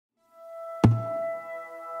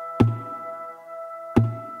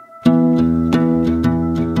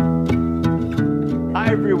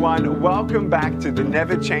Hi everyone, welcome back to the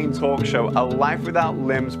Never Chain Talk Show, a Life Without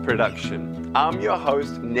Limbs production. I'm your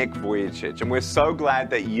host, Nick Vujicic, and we're so glad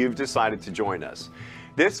that you've decided to join us.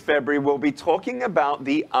 This February, we'll be talking about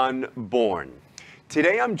the unborn.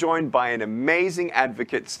 Today, I'm joined by an amazing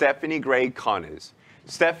advocate, Stephanie Gray Connors.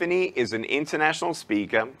 Stephanie is an international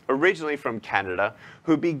speaker, originally from Canada,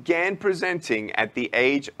 who began presenting at the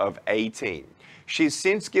age of 18. She's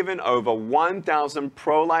since given over 1,000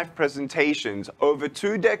 pro-life presentations over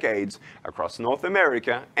 2 decades across North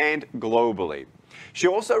America and globally. She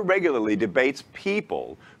also regularly debates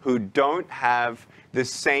people who don't have the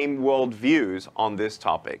same worldviews on this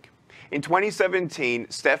topic. In 2017,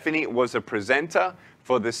 Stephanie was a presenter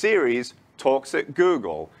for the series Talks at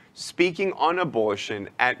Google, speaking on abortion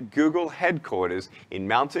at Google headquarters in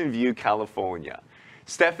Mountain View, California.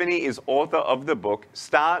 Stephanie is author of the book,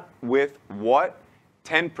 Start With What?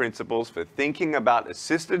 10 Principles for Thinking About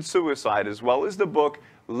Assisted Suicide, as well as the book,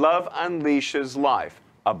 Love Unleashes Life,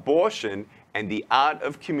 Abortion and the Art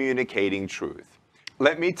of Communicating Truth.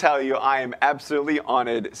 Let me tell you, I am absolutely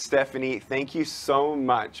honored. Stephanie, thank you so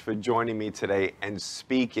much for joining me today and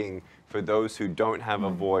speaking for those who don't have a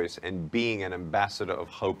voice and being an ambassador of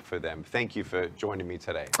hope for them. Thank you for joining me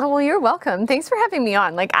today. Oh, well, you're welcome. Thanks for having me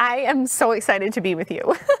on. I am so excited to be with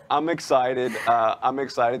you. I'm excited. I'm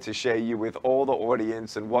excited to share you with all the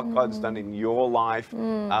audience and what God's done in your life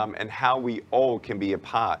and how we all can be a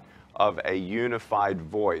part of a unified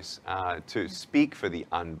voice to speak for the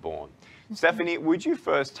unborn. Stephanie, would you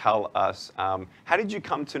first tell us, how did you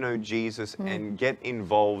come to know Jesus and get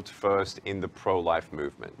involved first in the pro-life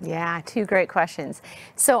movement? Yeah, 2 great questions.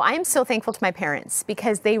 So I am so thankful to my parents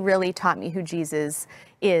because they really taught me who Jesus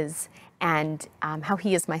is and how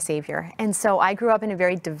he is my savior. And so I grew up in a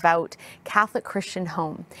very devout Catholic Christian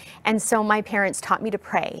home. And so my parents taught me to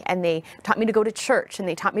pray, and they taught me to go to church, and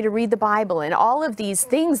they taught me to read the Bible and all of these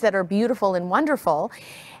things that are beautiful and wonderful.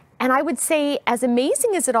 And I would say, as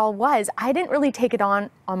amazing as it all was, I didn't really take it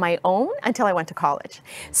on my own until I went to college.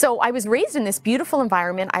 So I was raised in this beautiful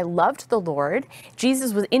environment. I loved the Lord.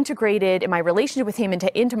 Jesus was integrated in my relationship with him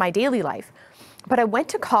into my daily life. But I went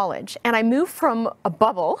to college and I moved from a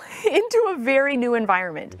bubble into a very new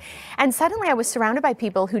environment. And suddenly I was surrounded by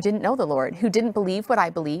people who didn't know the Lord, who didn't believe what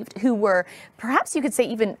I believed, who were, perhaps you could say,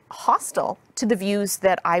 even hostile to the views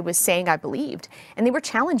that I was saying I believed. And they were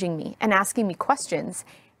challenging me and asking me questions.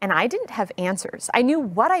 And I didn't have answers. I knew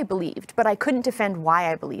what I believed, but I couldn't defend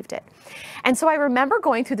why I believed it. And so I remember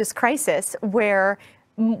going through this crisis where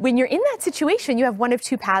when you're in that situation, you have one of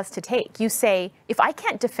 2 paths to take. You say, if I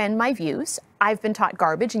can't defend my views, I've been taught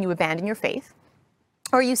garbage, and you abandon your faith.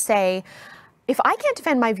 Or you say, if I can't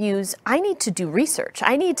defend my views, I need to do research.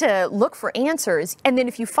 I need to look for answers. And then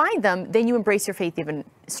if you find them, then you embrace your faith even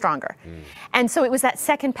stronger. And so it was that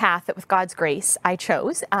second path that, with God's grace, I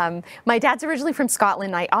chose. My dad's originally from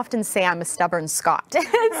Scotland. I often say I'm a stubborn Scot. And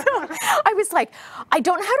so I was like, I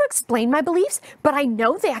don't know how to explain my beliefs, but I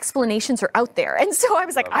know the explanations are out there. And so I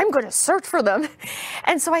was like, I'm going to search for them.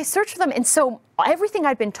 And so I searched for them. And so everything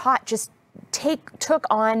I'd been taught just took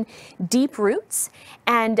on deep roots,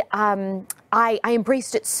 and I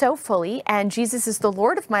embraced it so fully, and Jesus is the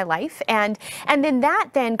Lord of my life, and then that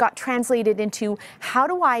got translated into, how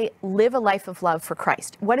do I live a life of love for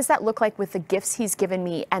Christ? What does that look like with the gifts he's given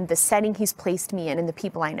me and the setting he's placed me in and the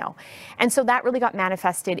people I know? And so that really got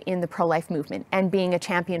manifested in the pro-life movement and being a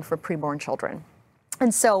champion for preborn children.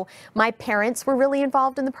 And so my parents were really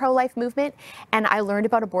involved in the pro-life movement, and I learned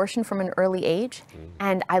about abortion from an early age.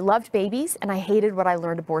 And I loved babies, and I hated what I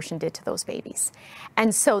learned abortion did to those babies.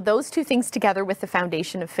 And so those 2 things, together with the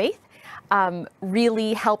foundation of faith,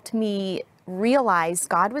 really helped me realize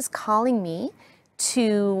God was calling me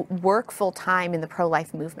to work full-time in the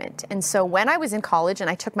pro-life movement. And so when I was in college and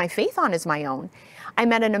I took my faith on as my own, I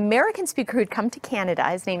met an American speaker who'd come to Canada.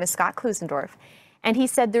 His name is Scott Klusendorf. And he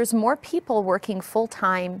said, there's more people working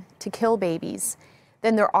full-time to kill babies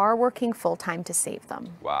than there are working full-time to save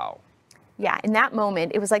them. Wow. Yeah, in that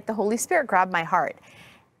moment, it was like the Holy Spirit grabbed my heart.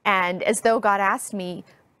 And as though God asked me,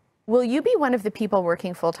 will you be one of the people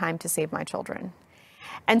working full-time to save my children?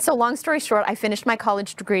 And so, long story short, I finished my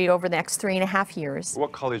college degree over the next 3.5 years.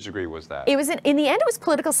 What college degree was that? It was, in the end, it was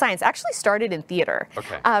political science. Actually started in theater.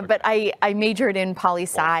 Okay. But I majored in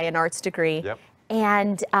poli-sci, an arts degree. Yep.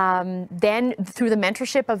 And then through the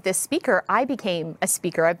mentorship of this speaker, I became a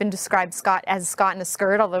speaker. I've been described as Scott in a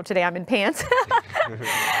skirt, although today I'm in pants.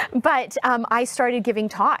 But I started giving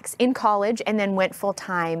talks in college and then went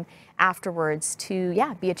full-time afterwards to,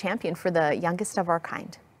 be a champion for the youngest of our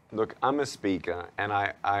kind. Look, I'm a speaker, and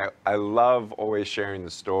I love always sharing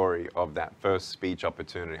the story of that first speech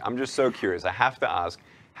opportunity. I'm just so curious. I have to ask,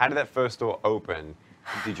 how did that first door open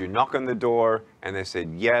Did you knock on the door and they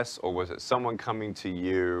said yes, or was it someone coming to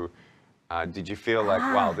you? Did you feel like,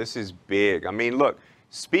 wow, this is big? I mean, look,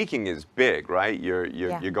 speaking is big, right?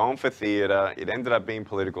 You're going for theater. It ended up being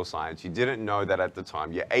political science. You didn't know that at the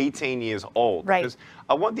time. You're 18 years old. Right. Because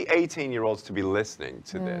I want the 18-year-olds to be listening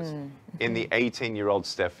to this. In the 18-year-old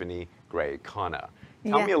Stephanie Gray Connor.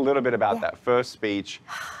 Tell me a little bit about that first speech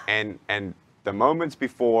and the moments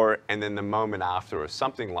before and then the moment after, or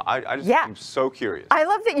something like. I'm so curious. I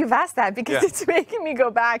love that you've asked that, because it's making me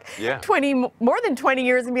go back more than 20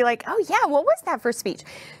 years and be like, oh yeah, what was that first speech?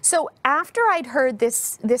 So after I'd heard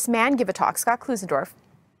this man give a talk, Scott Klusendorf,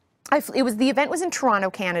 the event was in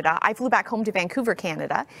Toronto, Canada. I flew back home to Vancouver,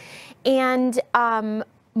 Canada, and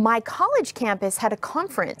my college campus had a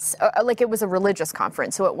conference, like it was a religious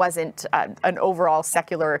conference, so it wasn't an overall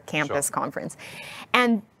secular campus conference.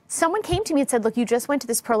 And someone came to me and said, look, you just went to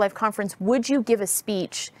this pro-life conference. Would you give a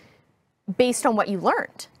speech based on what you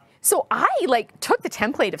learned? So I took the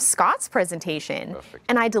template of Scott's presentation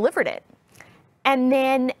and I delivered it. And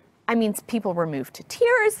then, I mean, people were moved to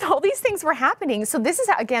tears. All these things were happening. So this is,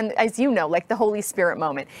 again, as you know, like the Holy Spirit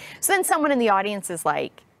moment. So then someone in the audience is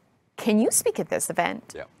like, can you speak at this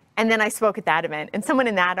event? And then I spoke at that event. And someone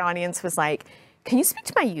in that audience was like, can you speak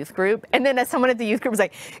to my youth group? And then someone at the youth group was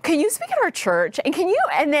like, can you speak at our church? And can you,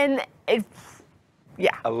 and then,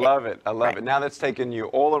 I love it. I love it. Now that's taken you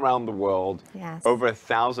all around the world. Over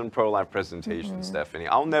 1,000 pro-life presentations, Stephanie.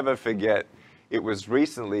 I'll never forget, it was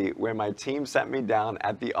recently where my team sat me down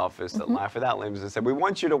at the office at Life Without Limbs and said, we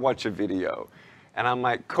want you to watch a video. And I'm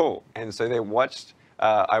like, cool. And so they watched,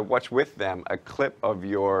 I watched with them a clip of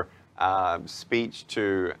your speech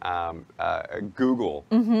to Google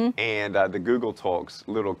and the Google Talks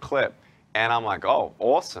little clip, and I'm like, oh,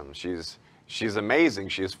 awesome! She's amazing.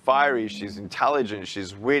 She's fiery. She's intelligent.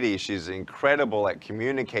 She's witty. She's incredible at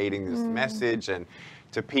communicating this message and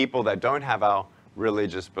to people that don't have our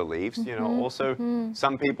religious beliefs. You know, also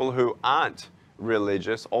some people who aren't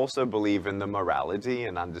religious also believe in the morality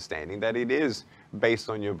and understanding that it is based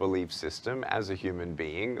on your belief system as a human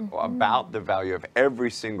being, about the value of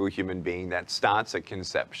every single human being that starts at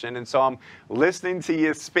conception. And so I'm listening to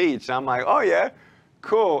your speech. I'm like, oh yeah,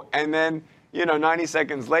 cool. And then, 90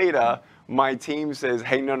 seconds later, my team says,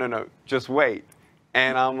 hey, no, just wait.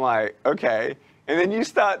 And I'm like, okay. And then you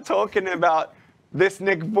start talking about this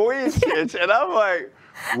Nick Vujicic, and I'm like,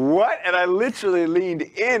 what? And I literally leaned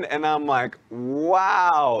in and I'm like,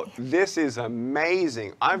 wow, this is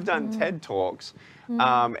amazing. I've done TED Talks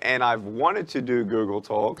and I've wanted to do Google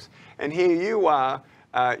Talks. And here you are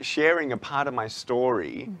sharing a part of my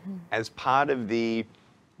story as part of the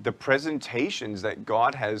presentations that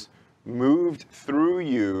God has moved through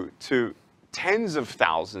you to tens of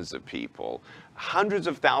thousands of people, hundreds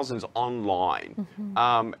of thousands online.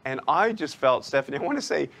 And I just felt, Stephanie, I want to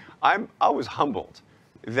say, I was humbled.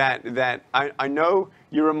 That I know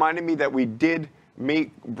you reminded me that we did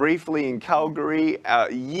meet briefly in Calgary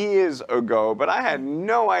years ago, but I had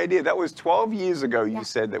no idea. That was 12 years ago, you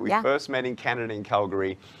said, that we first met in Canada, in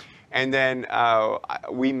Calgary. And then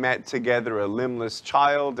we met together, a limbless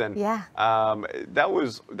child, and that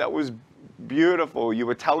was beautiful. You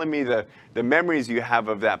were telling me the memories you have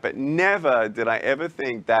of that, but never did I ever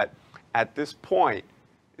think that at this point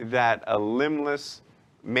that a limbless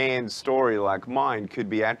man's story like mine could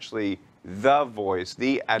be actually the voice,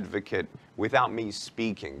 the advocate, without me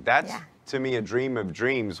speaking. That's, to me, a dream of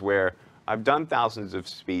dreams, where I've done thousands of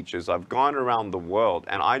speeches, I've gone around the world,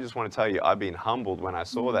 and I just want to tell you, I've been humbled when I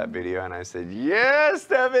saw that video, and I said, yes,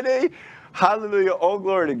 Stephanie, hallelujah, all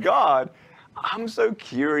glory to God. I'm so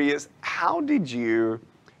curious, how did you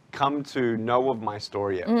come to know of my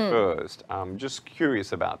story at first? I'm just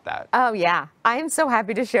curious about that. Oh yeah, I am so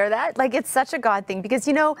happy to share that. Like, it's such a God thing, because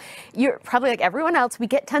you're probably like everyone else. We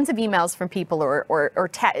get tons of emails from people or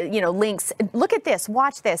links. Look at this,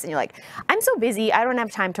 watch this, and you're like, I'm so busy, I don't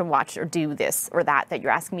have time to watch or do this or that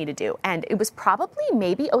you're asking me to do. And it was probably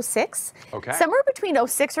maybe 06, somewhere between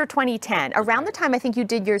 06 or 2010, around the time I think you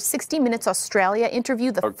did your 60 Minutes Australia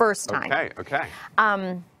interview the first time. Okay.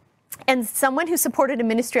 And someone who supported a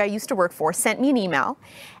ministry I used to work for sent me an email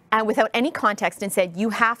without any context and said, you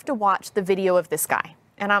have to watch the video of this guy.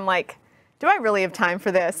 And I'm like, do I really have time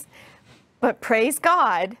for this? But praise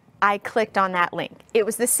God, I clicked on that link. It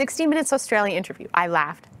was the 60 Minutes Australia interview. I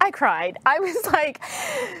laughed. I cried. I was like,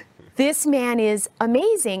 this man is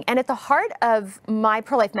amazing. And at the heart of my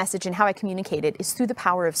pro-life message and how I communicate it is through the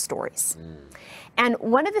power of stories. And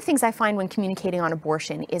one of the things I find when communicating on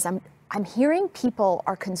abortion is I'm hearing people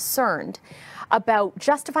are concerned about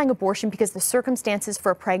justifying abortion because the circumstances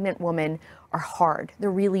for a pregnant woman are hard.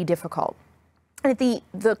 They're really difficult. And at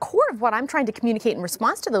the core of what I'm trying to communicate in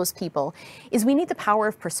response to those people is we need the power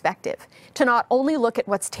of perspective to not only look at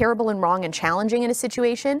what's terrible and wrong and challenging in a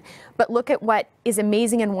situation, but look at what is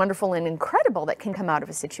amazing and wonderful and incredible that can come out of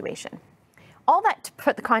a situation. All that to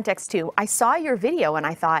put the context to, I saw your video and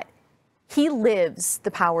I thought, he lives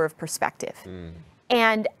the power of perspective.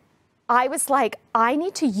 And I was like, I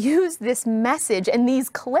need to use this message and these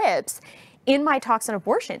clips in my talks on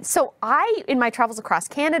abortion. So in my travels across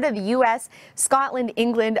Canada, the US, Scotland,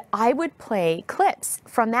 England, I would play clips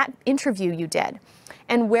from that interview you did.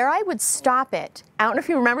 And where I would stop it, I don't know if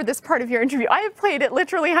you remember this part of your interview, I have played it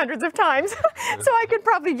literally hundreds of times, so I could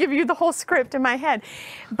probably give you the whole script in my head.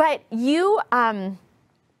 But you,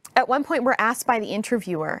 at one point, were asked by the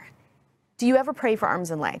interviewer, do you ever pray for arms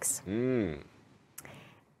and legs?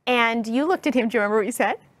 And you looked at him, do you remember what you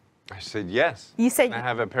said? I said yes. You said, I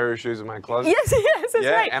have a pair of shoes in my closet. Yes, that's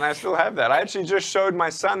right. And I still have that. I actually just showed my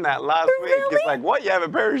son that last week. Really? He's like, what, you have a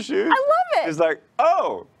pair of shoes? I love it. He's like,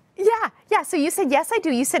 oh. Yeah. So you said, yes, I do.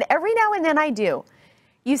 You said, every now and then I do.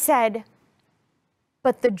 You said,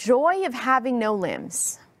 but the joy of having no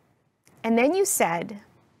limbs. And then you said,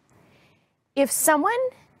 if someone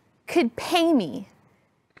could pay me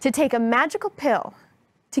to take a magical pill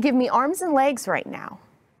to give me arms and legs right now,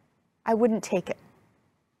 I wouldn't take it.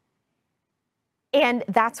 And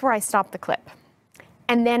that's where I stopped the clip.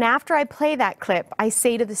 And then after I play that clip, I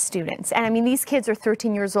say to the students, and I mean, these kids are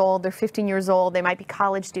 13 years old, they're 15 years old, they might be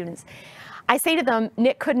college students. I say to them,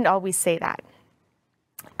 Nick couldn't always say that.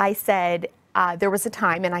 I said, there was a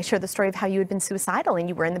time, and I share the story of how you had been suicidal and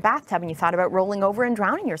you were in the bathtub and you thought about rolling over and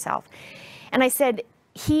drowning yourself. And I said,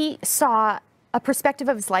 he saw a perspective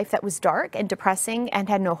of his life that was dark and depressing and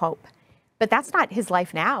had no hope. But that's not his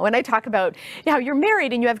life now. And I talk about how you're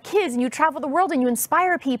married and you have kids and you travel the world and you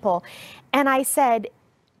inspire people. And I said,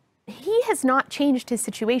 he has not changed his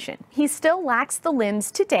situation. He still lacks the limbs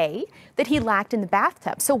today that he lacked in the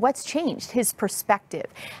bathtub. So what's changed? His perspective,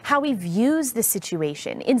 how he views the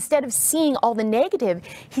situation. Instead of seeing all the negative,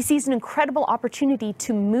 he sees an incredible opportunity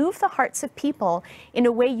to move the hearts of people in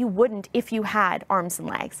a way you wouldn't if you had arms and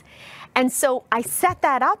legs. And so I set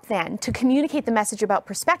that up then to communicate the message about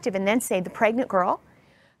perspective and then say the pregnant girl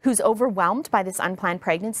who's overwhelmed by this unplanned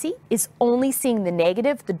pregnancy is only seeing the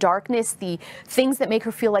negative, the darkness, the things that make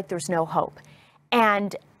her feel like there's no hope.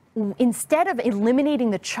 And instead of eliminating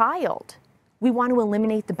the child, we want to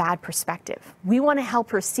eliminate the bad perspective. We want to help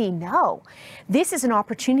her see, no, this is an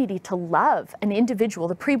opportunity to love an individual,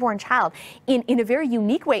 the preborn child, in a very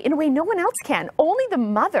unique way, in a way no one else can. Only the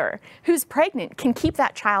mother who's pregnant can keep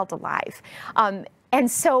that child alive. And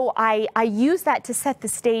so I use that to set the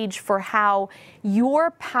stage for how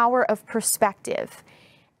your power of perspective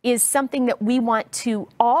is something that we want to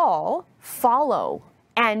all follow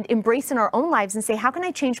and embrace in our own lives and say, how can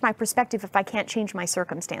I change my perspective if I can't change my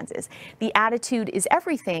circumstances? The attitude is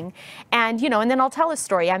everything. And, and then I'll tell a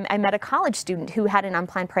story. I met a college student who had an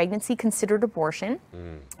unplanned pregnancy, considered abortion,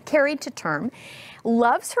 carried to term,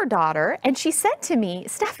 loves her daughter. And she said to me,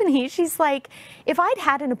 Stephanie, she's like, if I'd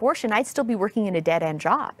had an abortion, I'd still be working in a dead-end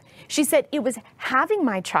job. She said, it was having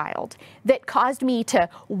my child that caused me to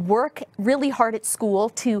work really hard at school,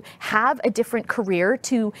 to have a different career,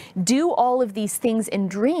 to do all of these things and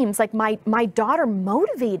dreams. Like my daughter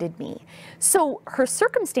motivated me. So her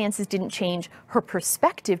circumstances didn't change, her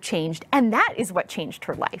perspective changed, and that is what changed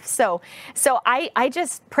her life. So I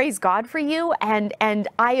just praise God for you, and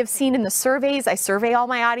I have seen in the surveys, I survey all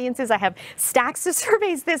my audiences, I have stacks of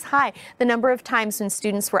surveys this high, the number of times when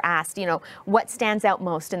students were asked, what stands out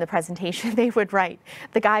most in the presentation, they would write,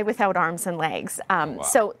 the guy without arms and legs. Wow.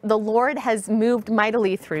 So the Lord has moved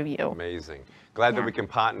mightily through you. Amazing. Glad that we can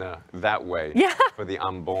partner that way for the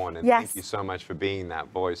Unborn. And thank you so much for being that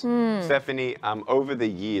voice. Stephanie, over the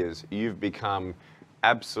years, you've become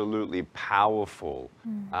absolutely powerful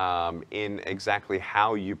in exactly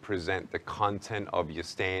how you present the content of your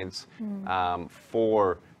stance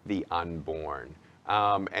for the Unborn.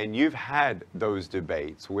 And you've had those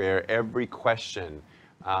debates where every question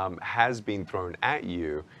has been thrown at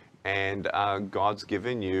you, and God's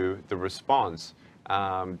given you the response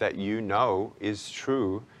that is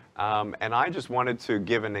true. And I just wanted to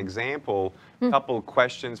give an example, a couple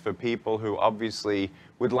questions for people who obviously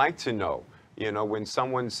would like to know. When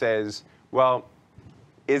someone says, well,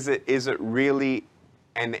 is it really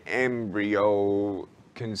an embryo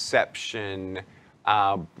conception,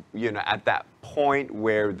 at that point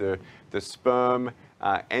where the sperm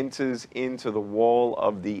enters into the wall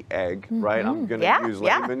of the egg, right? I'm going to use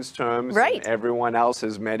layman's terms and everyone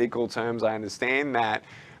else's medical terms. I understand that.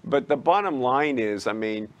 But the bottom line is, I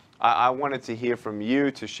mean, I wanted to hear from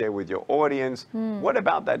you to share with your audience. What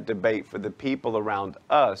about that debate for the people around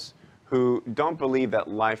us who don't believe that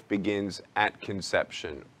life begins at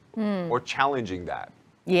conception or challenging that?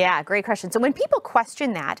 Yeah, great question. So when people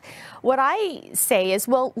question that, what I say is,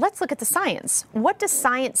 well, let's look at the science. What does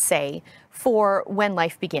science say for when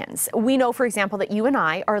life begins? We know, for example, that you and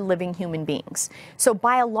I are living human beings. So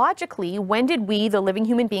biologically, when did we, the living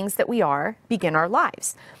human beings that we are, begin our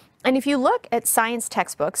lives? And if you look at science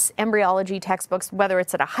textbooks, embryology textbooks, whether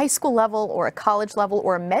it's at a high school level or a college level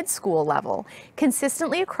or a med school level,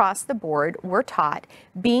 consistently across the board, we're taught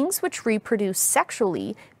beings which reproduce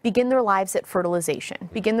sexually begin their lives at fertilization,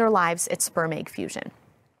 begin their lives at sperm-egg fusion.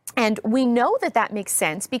 And we know that that makes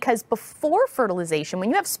sense because before fertilization, when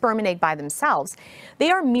you have sperm and egg by themselves,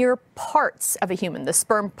 they are mere parts of a human, the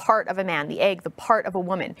sperm part of a man, the egg, the part of a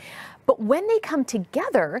woman. But when they come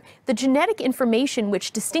together, the genetic information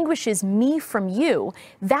which distinguishes me from you,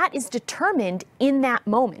 that is determined in that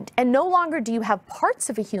moment. And no longer do you have parts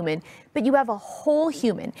of a human, but you have a whole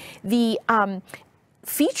human. The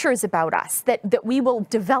features about us that we will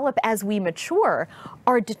develop as we mature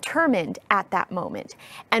are determined at that moment.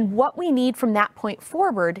 And what we need from that point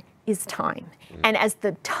forward is time. And as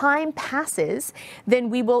the time passes, then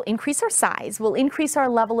we will increase our size, we'll increase our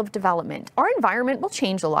level of development. Our environment will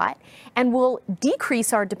change a lot and we'll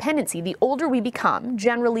decrease our dependency. The older we become,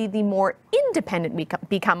 generally the more independent we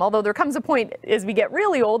become, although there comes a point as we get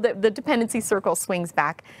really old that the dependency circle swings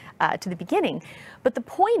back to the beginning. But the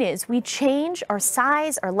point is we change our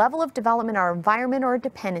size, our level of development, our environment, our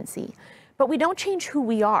dependency, but we don't change who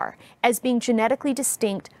we are as being genetically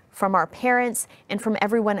distinct from our parents and from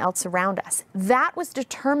everyone else around us. That was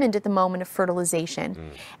determined at the moment of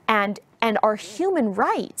fertilization. And our human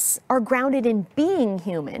rights are grounded in being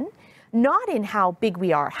human, not in how big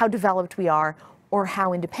we are, how developed we are, or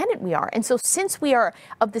how independent we are. And so since we are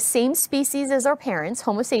of the same species as our parents,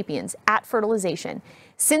 Homo sapiens, at fertilization,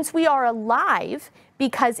 since we are alive,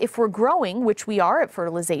 because if we're growing, which we are at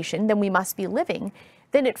fertilization, then we must be living,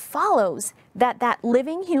 then it follows that that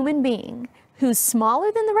living human being who's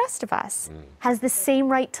smaller than the rest of us has the same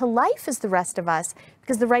right to life as the rest of us,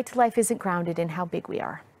 because the right to life isn't grounded in how big we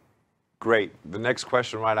are. Great. The next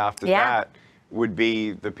question right after that would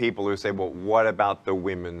be the people who say, well, what about the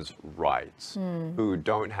women's rights who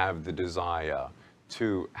don't have the desire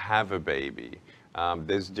to have a baby?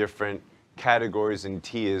 There's different categories and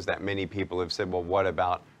tiers that many people have said, well, what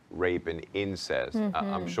about rape and incest?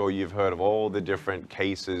 I'm sure you've heard of all the different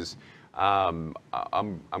cases. I'm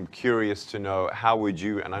curious to know, how would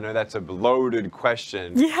you, and I know that's a loaded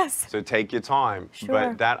question, so take your time,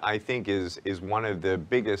 but that I think is one of the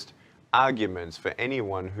biggest arguments for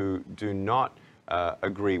anyone who do not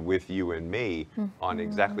agree with you and me on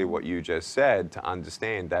exactly what you just said, to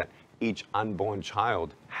understand that each unborn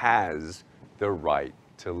child has the right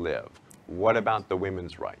to live. What about the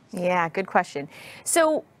women's rights? Yeah, good question.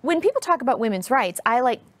 So when people talk about women's rights, I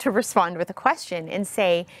like to respond with a question and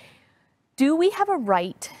say, do we have a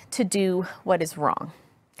right to do what is wrong?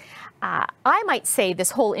 I might say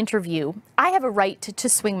this whole interview, I have a right to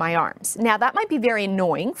swing my arms. Now that might be very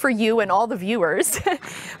annoying for you and all the viewers,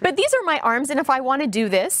 but these are my arms, and if I want to do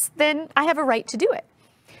this, then I have a right to do it.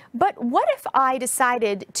 But what if I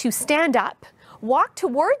decided to stand up, walk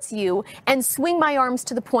towards you, and swing my arms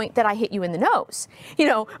to the point that I hit you in the nose? You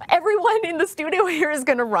know, everyone in the studio here is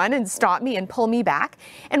going to run and stop me and pull me back.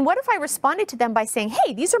 And what if I responded to them by saying,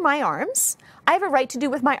 hey, these are my arms. I have a right to do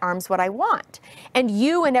with my arms what I want. And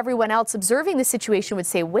you and everyone else observing the situation would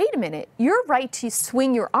say, wait a minute, your right to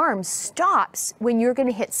swing your arms stops when you're going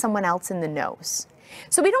to hit someone else in the nose.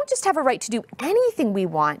 So we don't just have a right to do anything we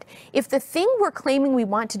want. If the thing we're claiming we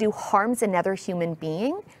want to do harms another human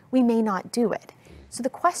being, we may not do it. So the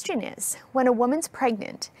question is, when a woman's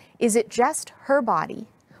pregnant, is it just her body,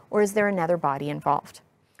 or is there another body involved?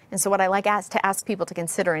 And so what I like to ask people to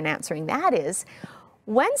consider in answering that is,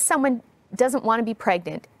 when someone doesn't want to be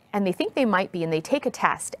pregnant and they think they might be and they take a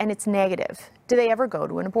test and it's negative, do they ever go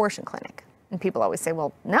to an abortion clinic? And people always say,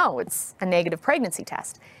 well, no, it's a negative pregnancy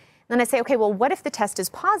test. And then I say, okay, well, what if the test is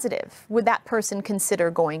positive? Would that person consider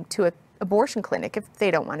going to an abortion clinic if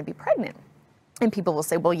they don't want to be pregnant? And people will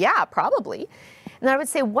say, well, yeah, probably. And then I would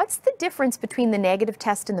say, what's the difference between the negative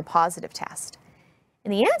test and the positive test?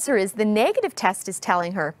 And the answer is, the negative test is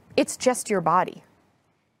telling her, it's just your body.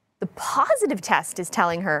 The positive test is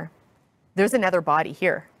telling her, there's another body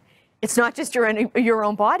here. It's not just your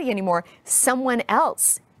own body anymore. Someone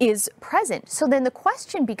else is present. So then the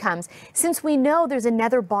question becomes, since we know there's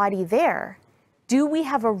another body there, do we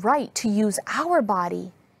have a right to use our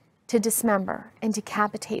body to dismember and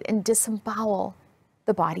decapitate and disembowel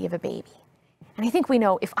the body of a baby. And I think we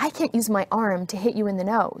know if I can't use my arm to hit you in the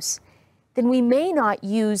nose, then we may not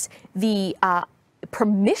use the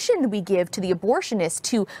permission we give to the abortionist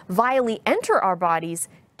to vilely enter our bodies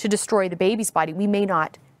to destroy the baby's body. We may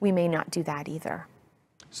not do that either.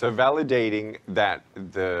 So validating that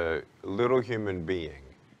the little human being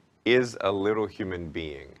is a little human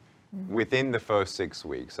being within the first 6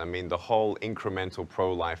 weeks. I mean, the whole incremental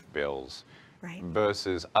pro-life bills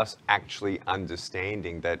versus us actually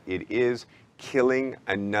understanding that it is killing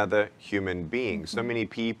another human being. So many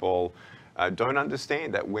people don't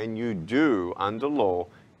understand that when you do, under law,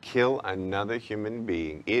 kill another human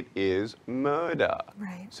being, it is murder.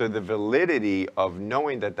 Right. So the validity of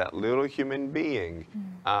knowing that that little human being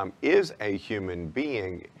is a human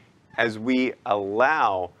being, as we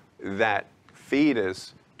allow that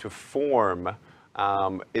fetus to form,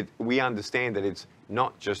 we understand that it's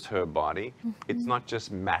not just her body, it's not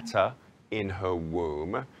just matter in her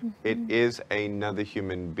womb, it is another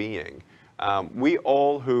human being. We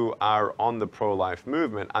all who are on the pro-life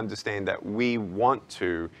movement understand that we want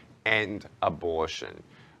to end abortion.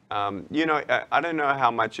 You know, I don't know how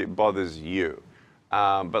much it bothers you,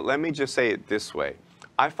 but let me just say it this way.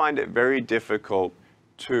 I find it very difficult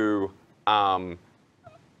to, I'm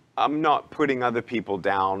not putting other people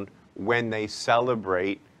down when they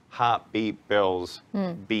celebrate heartbeat bills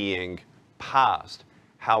being passed.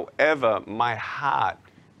 However, my heart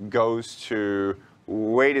goes to,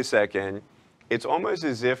 wait a second, it's almost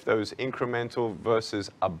as if those incremental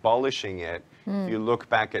versus abolishing it. If you look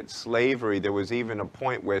back at slavery, there was even a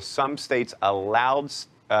point where some states allowed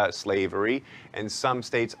slavery and some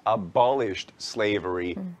states abolished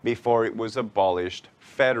slavery before it was abolished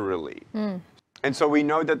federally. And so we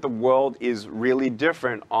know that the world is really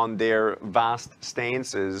different on their vast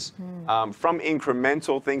stances, from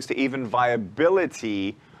incremental things to even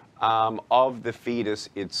viability of the fetus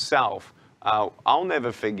itself. I'll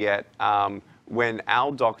never forget when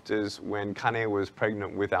our doctors, when Kane was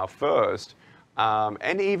pregnant with our first,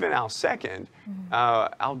 and even our second,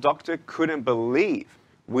 our doctor couldn't believe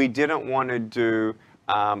we didn't want to do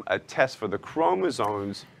a test for the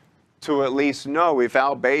chromosomes to at least know if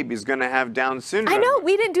our baby's going to have Down syndrome. I know,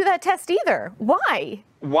 we didn't do that test either. Why?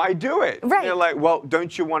 Why do it? Right. They're like, well,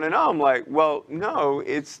 don't you want to know? I'm like, well, no,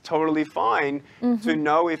 it's totally fine to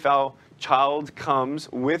know if our child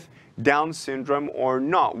comes with Down syndrome or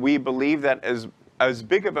not. We believe that as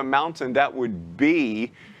big of a mountain that would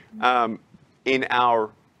be in our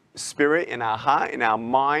spirit, in our heart, in our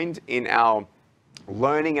mind, in our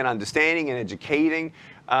learning and understanding and educating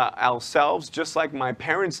ourselves, just like my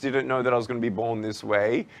parents didn't know that I was going to be born this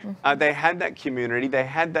way. They had that community, they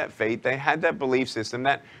had that faith, they had that belief system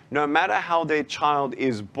that no matter how their child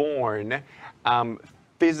is born,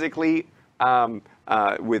 physically,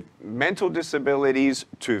 with mental disabilities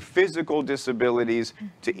to physical disabilities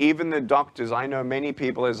to even the doctors. I know many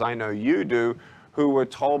people, as I know you do, who were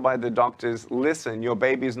told by the doctors, listen, your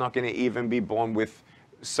baby is not going to even be born with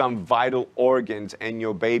some vital organs and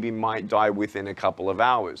your baby might die within a couple of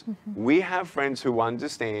hours. We have friends who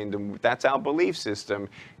understand, and that's our belief system,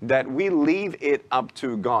 that we leave it up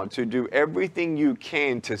to God to do everything you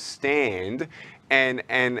can to stand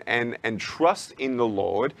and trust in the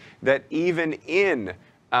Lord, that even in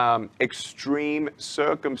extreme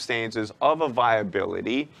circumstances of a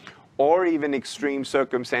viability, or even extreme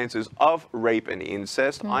circumstances of rape and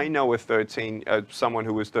incest. I know someone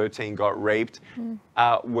who was 13 got raped,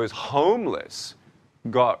 was homeless,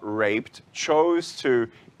 got raped, chose to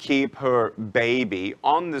keep her baby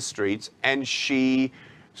on the streets, and she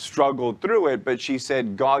struggled through it, but she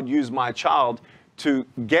said, God used my child to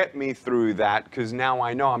get me through that, because now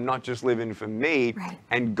I know I'm not just living for me,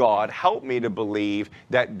 and God helped me to believe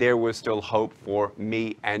that there was still hope for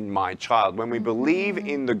me and my child. When we believe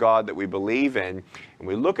in the God that we believe in, and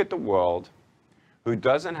we look at the world who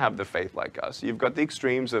doesn't have the faith like us, you've got the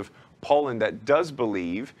extremes of Poland that does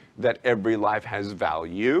believe that every life has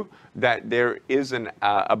value, that there is an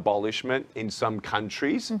abolishment in some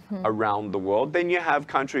countries around the world. Then you have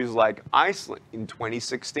countries like Iceland. In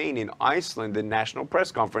 2016, in Iceland, the National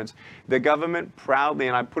Press Conference, the government proudly,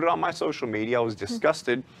 and I put it on my social media, I was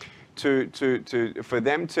disgusted for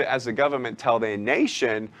them to, as a government, tell their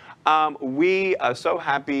nation, we are so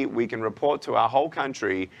happy we can report to our whole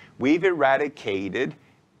country, we've eradicated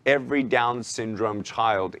every Down syndrome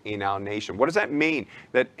child in our nation. What does that mean?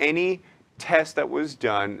 That any test that was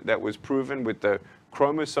done that was proven with the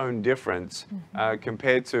chromosome difference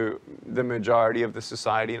compared to the majority of the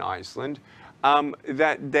society in Iceland,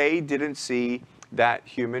 that they didn't see that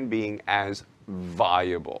human being as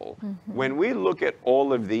viable. When we look at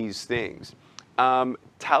all of these things,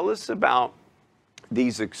 tell us about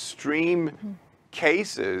these extreme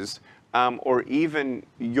cases, or even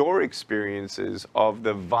your experiences of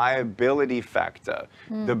the viability factor,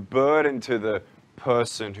 the burden to the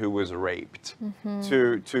person who was raped,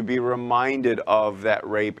 to be reminded of that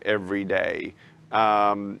rape every day,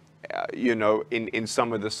 you know, in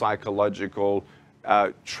some of the psychological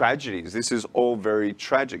tragedies. This is all very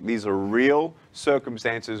tragic. These are real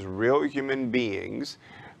circumstances, real human beings,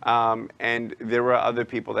 and there are other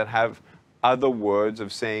people that have other words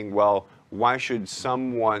of saying, well, why should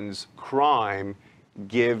someone's crime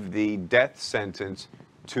give the death sentence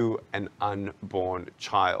to an unborn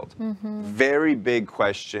child? Very big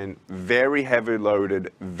question, very heavy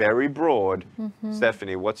loaded, very broad.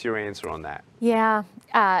 Stephanie, what's your answer on that? Yeah,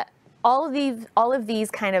 all of these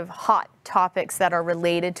kind of hot topics that are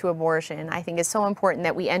related to abortion, I think is so important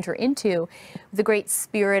that we enter into the great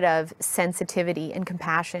spirit of sensitivity and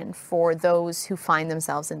compassion for those who find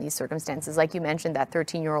themselves in these circumstances. Like you mentioned, that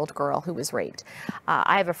 13-year-old girl who was raped.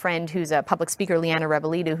 I have a friend who's a public speaker, Leanna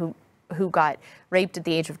Rebelito, who got raped at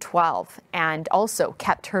the age of 12 and also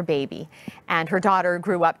kept her baby. And her daughter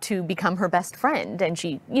grew up to become her best friend, and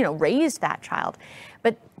she, you know, raised that child.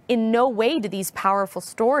 But in no way do these powerful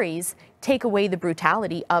stories take away the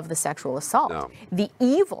brutality of the sexual assault. No. The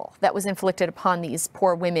evil that was inflicted upon these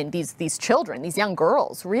poor women, these children, these young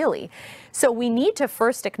girls, really. So we need to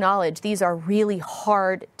first acknowledge these are really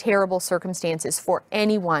hard, terrible circumstances for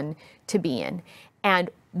anyone to be in.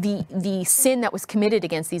 And the sin that was committed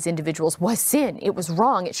against these individuals was sin. It was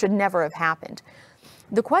wrong. It should never have happened.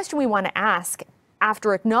 The question we want to ask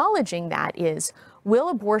after acknowledging that is, will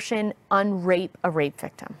abortion unrape a rape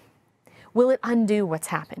victim? Will it undo what's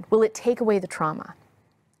happened? Will it take away the trauma?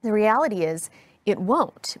 The reality is, it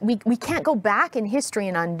won't. We can't go back in history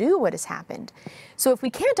and undo what has happened. So if we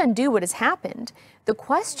can't undo what has happened, the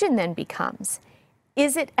question then becomes,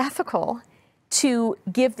 is it ethical to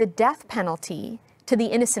give the death penalty to the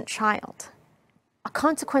innocent child? A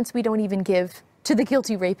consequence we don't even give to the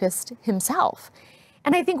guilty rapist himself.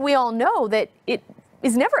 And I think we all know that it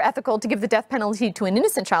is never ethical to give the death penalty to an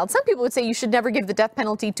innocent child. Some people would say you should never give the death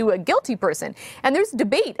penalty to a guilty person. And there's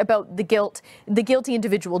debate about the guilty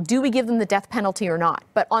individual. Do we give them the death penalty or not?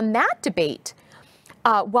 But on that debate,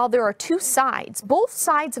 while there are two sides, both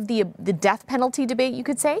sides of the death penalty debate, you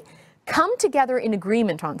could say, come together in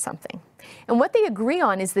agreement on something. And what they agree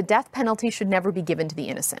on is the death penalty should never be given to the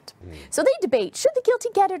innocent. So they debate, should the guilty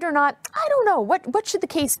get it or not? I don't know. What should the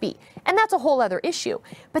case be? And that's a whole other issue.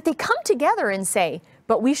 But they come together and say,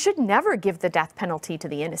 but we should never give the death penalty to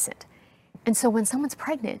the innocent. And so when someone's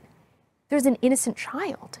pregnant, there's an innocent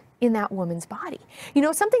child in that woman's body. You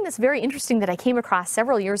know, something that's very interesting that I came across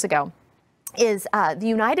several years ago is the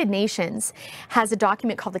United Nations has a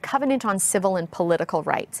document called the Covenant on Civil and Political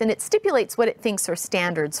Rights, and it stipulates what it thinks are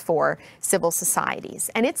standards for civil societies.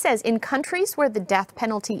 And it says in countries where the death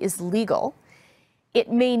penalty is legal,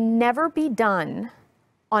 it may never be done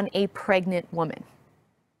on a pregnant woman.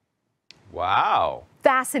 Wow.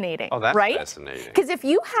 Fascinating, Oh, that's right? fascinating. Because if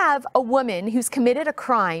you have a woman who's committed a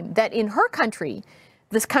crime that in her country,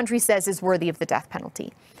 this country says is worthy of the death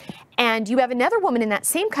penalty, and you have another woman in that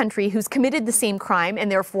same country who's committed the same crime,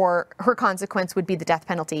 and therefore her consequence would be the death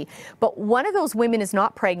penalty, but one of those women is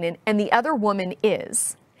not pregnant and the other woman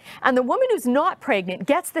is, and the woman who's not pregnant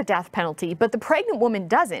gets the death penalty, but the pregnant woman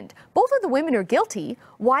doesn't, both of the women are guilty.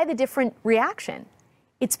 Why the different reaction?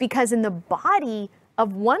 It's because in the body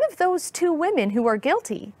of one of those two women who are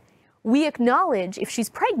guilty, we acknowledge if she's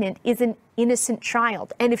pregnant is an innocent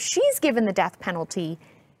child. And if she's given the death penalty,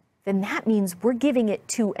 then that means we're giving it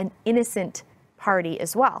to an innocent party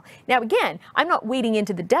as well. Now, again, I'm not wading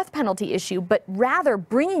into the death penalty issue, but rather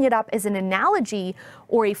bringing it up as an analogy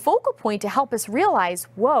or a focal point to help us realize,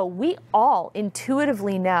 whoa, we all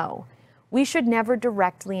intuitively know we should never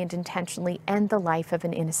directly and intentionally end the life of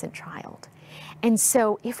an innocent child. And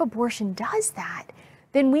so if abortion does that,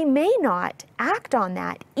 then we may not act on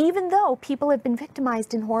that, even though people have been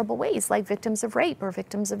victimized in horrible ways, like victims of rape or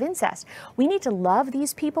victims of incest. We need to love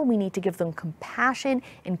these people. We need to give them compassion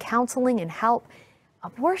and counseling and help.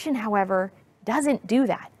 Abortion, however, doesn't do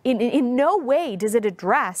that. In no way does it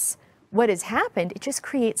address what has happened. It just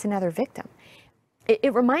creates another victim.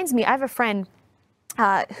 It reminds me, I have a friend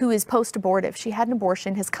who is post-abortive. She had an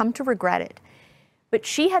abortion, has come to regret it. But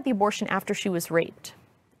she had the abortion after she was raped.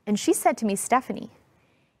 And she said to me, Stephanie,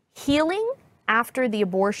 healing after the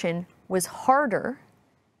abortion was harder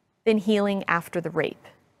than healing after the rape.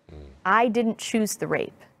 I didn't choose the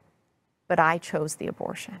rape, but I chose the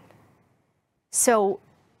abortion. So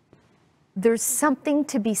there's something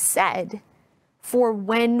to be said for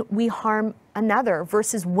when we harm another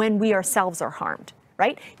versus when we ourselves are harmed,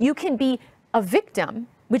 right? You can be a victim,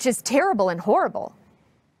 which is terrible and horrible,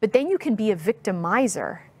 but then you can be a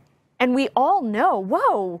victimizer. And we all know,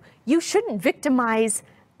 whoa, you shouldn't victimize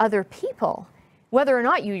other people, whether or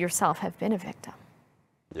not you yourself have been a victim.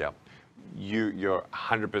 Yeah, you're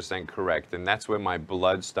 100% correct. And that's where my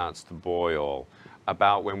blood starts to boil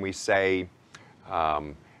about when we say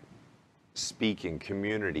speaking,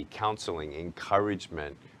 community, counseling,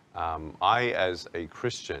 encouragement. I, as a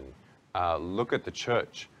Christian, look at the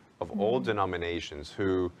church of all denominations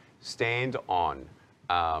who stand on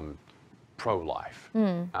pro-life.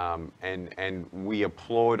 And we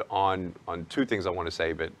applaud on two things I want to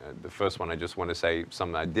say, but the first one I just want to say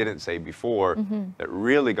something I didn't say before that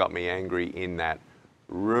really got me angry in that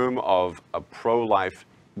room of a pro-life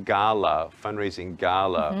gala, fundraising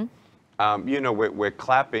gala. You know, we're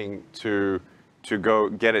clapping to go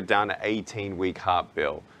get it down to 18-week heart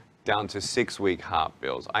bill, down to 6-week heart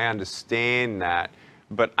bills. I understand that,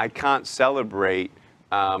 but I can't celebrate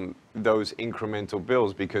those incremental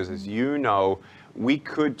bills because, as you know, we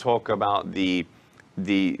could talk about the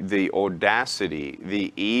audacity,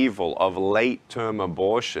 the evil of late-term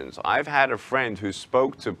abortions. I've had a friend who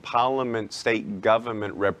spoke to Parliament, state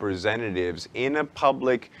government representatives in a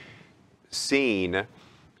public scene,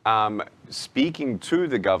 speaking to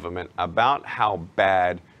the government about how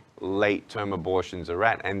bad late-term abortions are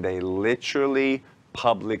at, and they literally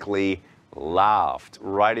publicly laughed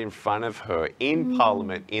right in front of her in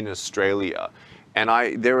Parliament in Australia.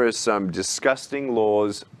 And there are some disgusting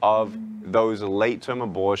laws of those late-term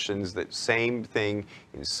abortions, that same thing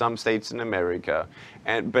in some states in America.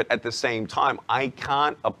 But at the same time, I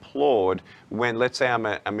can't applaud when, let's say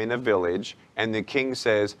I'm in a village and the king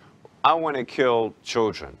says, I want to kill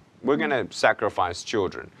children. We're going to sacrifice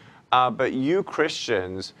children. But you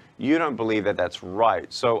Christians, you don't believe that that's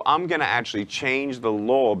right. So I'm going to actually change the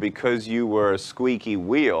law because you were a squeaky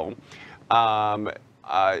wheel.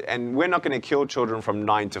 And we're not going to kill children from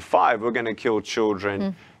 9 to 5. We're going to kill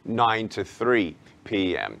children 9 to 3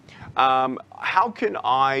 p.m. How can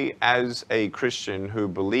I, as a Christian who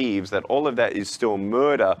believes that all of that is still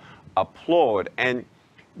murder, applaud? And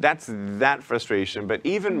that's that frustration. But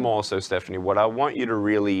even more so, Stephanie, what I want you to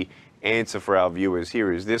really answer for our viewers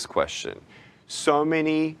here is this question. So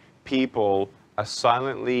many people are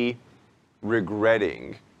silently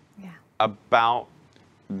regretting about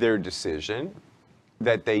their decision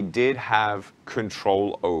that they did have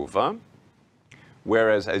control over,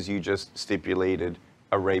 whereas, as you just stipulated,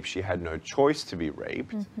 a rape, she had no choice to be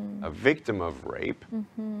raped, a victim of rape,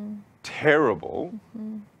 terrible,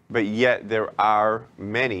 but yet there are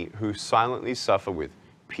many who silently suffer with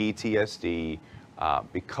PTSD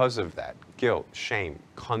because of that guilt, shame,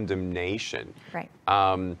 condemnation. Right.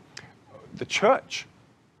 The church,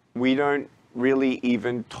 we don't really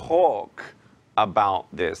even talk about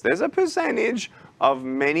this. There's a percentage of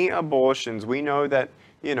many abortions. We know that,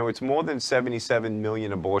 you know, it's more than 77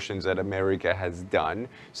 million abortions that America has done.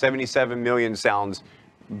 77 million sounds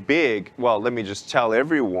big. Well, let me just tell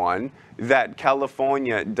everyone that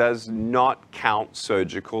California does not count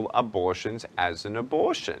surgical abortions as an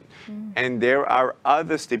abortion. And there are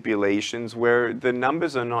other stipulations where the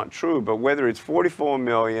numbers are not true, but whether it's 44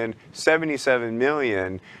 million, 77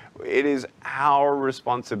 million, it is our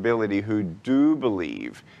responsibility who do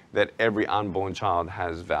believe that every unborn child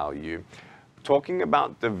has value. Talking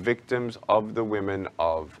about the victims of the women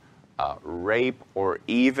of rape, or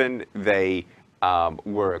even they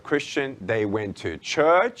were a Christian, they went to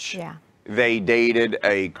church, they dated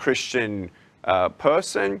a Christian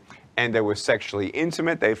person, and they were sexually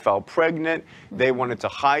intimate, they fell pregnant, they wanted to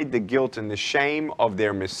hide the guilt and the shame of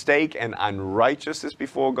their mistake and unrighteousness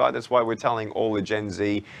before God. That's why we're telling all the Gen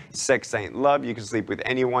Z, sex ain't love. You can sleep with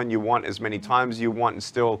anyone you want as many times you want and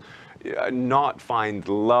still not find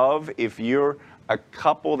love. If you're a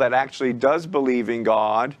couple that actually does believe in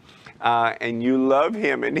God, and you love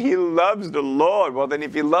him and he loves the Lord, well, then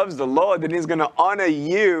if he loves the Lord, then he's going to honor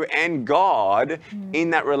you and God in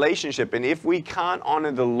that relationship. And if we can't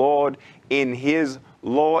honor the Lord in his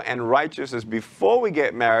law and righteousness before we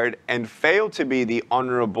get married and fail to be the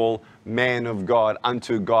honorable man of God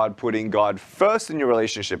unto God, putting God first in your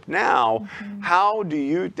relationship now, how do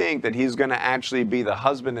you think that he's going to actually be the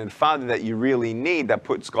husband and father that you really need, that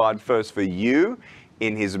puts God first for you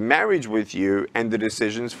in his marriage with you and the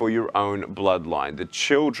decisions for your own bloodline, the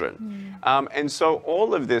children? And so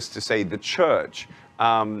all of this to say the church,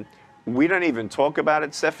 we don't even talk about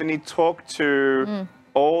it. Stephanie, talk to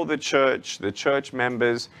all the church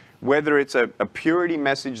members, whether it's a purity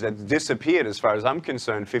message that's disappeared, as far as I'm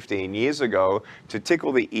concerned, 15 years ago, to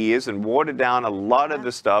tickle the ears and water down a lot of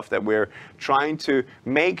the stuff that we're trying to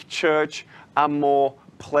make church a more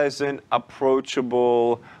pleasant,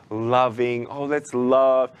 approachable, loving. Oh, let's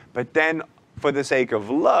love. But then for the sake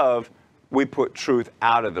of love, we put truth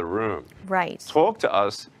out of the room. Right. Talk to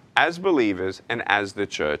us as believers and as the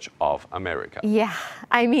Church of America. Yeah,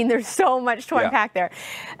 I mean, there's so much to unpack there.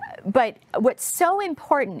 But what's so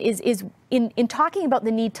important is in talking about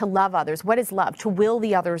the need to love others. What is love? To will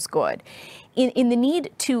the others good. In the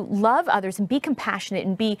need to love others and be compassionate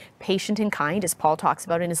and be patient and kind, as Paul talks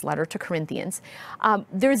about in his letter to Corinthians,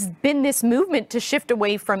 there's been this movement to shift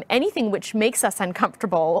away from anything which makes us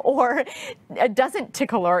uncomfortable or doesn't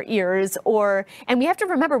tickle our ears. And we have to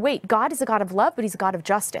remember, wait, God is a God of love, but he's a God of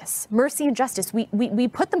justice. Mercy and justice, we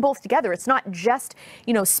put them both together. It's not just,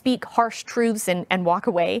 speak harsh truths and walk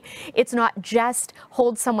away. It's not just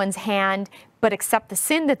hold someone's hand but accept the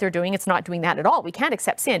sin that they're doing. It's not doing that at all. We can't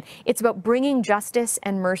accept sin. It's about bringing justice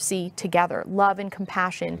and mercy together, love and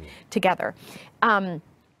compassion together.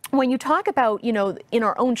 When you talk about, in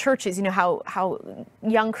our own churches, how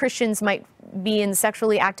young Christians might be in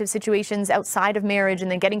sexually active situations outside of marriage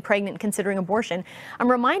and then getting pregnant and considering abortion,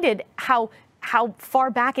 I'm reminded how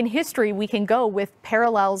far back in history we can go with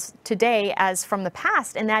parallels today as from the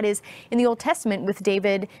past, and that is in the Old Testament with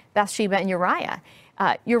David, Bathsheba, and Uriah.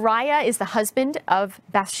 Uriah is the husband of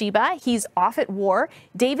Bathsheba. He's off at war.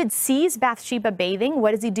 David sees Bathsheba bathing. What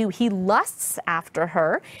does he do? He lusts after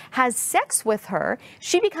her, has sex with her.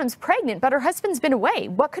 She becomes pregnant, but her husband's been away.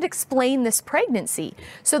 What could explain this pregnancy?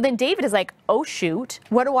 So then David is like, oh, shoot,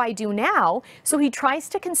 what do I do now? So he tries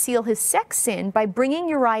to conceal his sex sin by bringing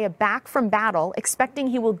Uriah back from battle, expecting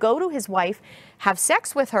he will go to his wife, have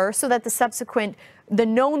sex with her, so that the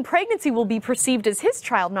known pregnancy will be perceived as his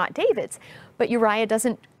child, not David's. But Uriah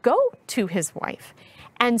doesn't go to his wife.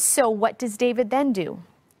 And so what does David then do?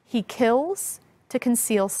 He kills to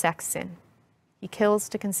conceal sex sin. He kills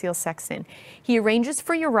to conceal sex sin. He arranges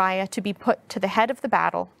for Uriah to be put to the head of the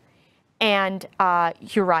battle, and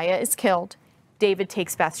Uriah is killed. David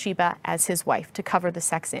takes Bathsheba as his wife to cover the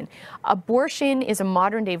sex sin. Abortion is a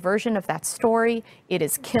modern day version of that story. It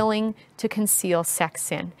is killing to conceal sex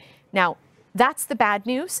sin. Now, that's the bad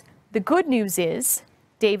news. The good news is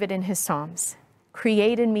David in his Psalms,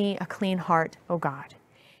 create in me a clean heart, O God.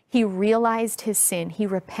 He realized his sin. He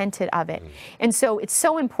repented of it. And so it's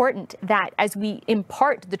so important that as we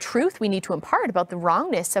impart the truth we need to impart about the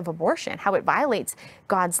wrongness of abortion, how it violates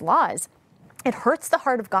God's laws, it hurts the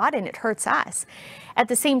heart of God and it hurts us. At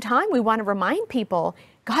the same time, we want to remind people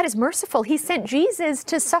God is merciful. He sent Jesus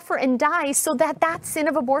to suffer and die so that sin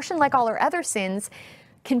of abortion, like all our other sins,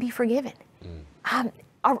 can be forgiven.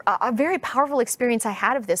 A very powerful experience I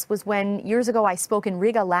had of this was when years ago I spoke in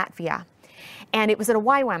Riga, Latvia, and it was at a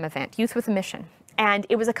YWAM event, Youth with a Mission, and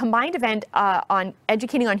it was a combined event on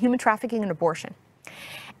educating on human trafficking and abortion.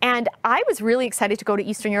 And I was really excited to go to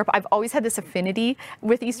Eastern Europe. I've always had this affinity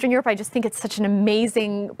with Eastern Europe. I just think it's such an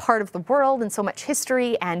amazing part of the world and so much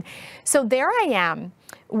history. And so there I am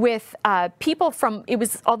with people from,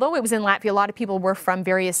 although it was in Latvia, a lot of people were from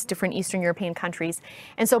various different Eastern European countries.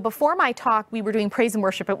 And so before my talk, we were doing praise and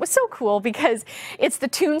worship. It was so cool because it's the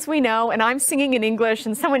tunes we know, and I'm singing in English,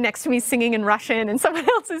 and someone next to me is singing in Russian, and someone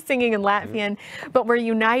else is singing in Latvian, but we're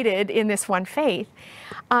united in this one faith.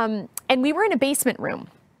 And we were in a basement room.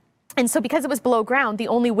 And so because it was below ground, the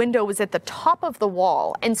only window was at the top of the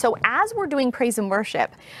wall. And so as we're doing praise and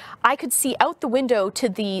worship, I could see out the window to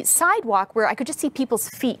the sidewalk where I could just see people's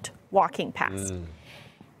feet walking past.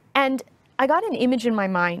 And I got an image in my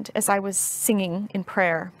mind as I was singing in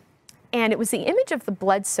prayer. And it was the image of the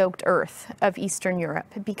blood-soaked earth of Eastern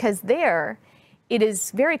Europe, because there it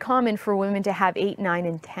is very common for women to have 8, 9,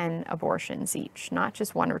 and 10 abortions each, not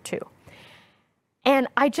just 1 or 2. And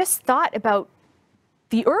I just thought about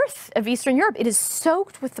the earth of Eastern Europe. It is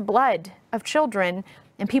soaked with the blood of children,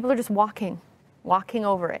 and people are just walking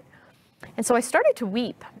over it. And so I started to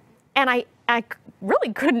weep, and I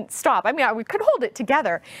really couldn't stop. I mean, we could hold it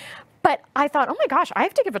together, but I thought, oh my gosh, I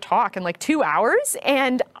have to give a talk in like 2 hours,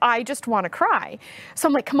 and I just want to cry. So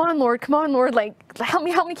I'm like, come on, Lord, like, help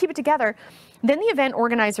me keep it together. Then the event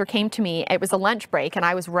organizer came to me. It was a lunch break, and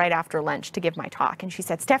I was right after lunch to give my talk. And she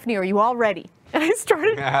said, Stephanie, are you all ready? And I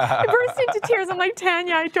burst into tears. I'm like,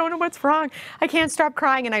 Tanya, I don't know what's wrong. I can't stop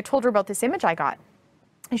crying. And I told her about this image I got.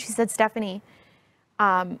 And she said, Stephanie,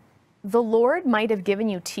 the Lord might have given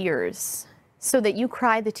you tears so that you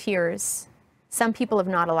cry the tears some people have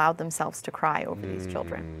not allowed themselves to cry over these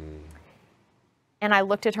children. And I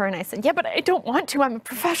looked at her and I said, yeah, but I don't want to. I'm a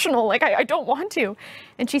professional. Like, I don't want to.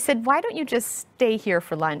 And she said, why don't you just stay here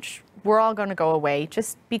for lunch? We're all going to go away.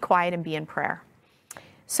 Just be quiet and be in prayer.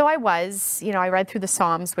 So I was, I read through the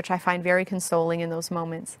Psalms, which I find very consoling in those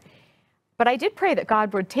moments. But I did pray that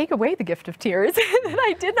God would take away the gift of tears, that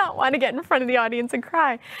I did not want to get in front of the audience and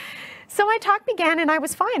cry. So my talk began and I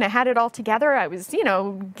was fine. I had it all together. I was,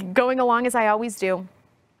 going along as I always do.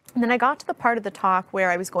 And then I got to the part of the talk where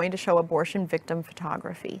I was going to show abortion victim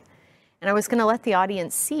photography. And I was going to let the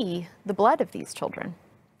audience see the blood of these children.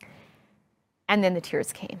 And then the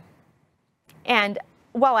tears came. And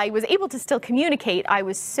while I was able to still communicate, I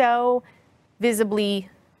was so visibly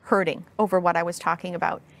hurting over what I was talking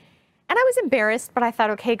about. And I was embarrassed, but I thought,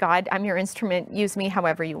 okay, God, I'm your instrument. Use me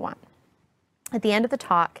however you want. At the end of the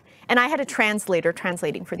talk, and I had a translator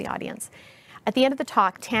translating for the audience. At the end of the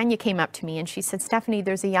talk, Tanya came up to me and she said, Stephanie,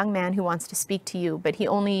 there's a young man who wants to speak to you, but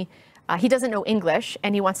he doesn't know English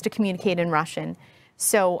and he wants to communicate in Russian.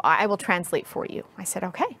 So I will translate for you. I said,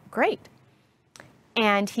 okay, great.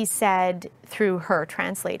 And he said, through her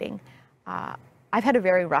translating, I've had a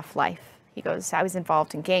very rough life. He goes, I was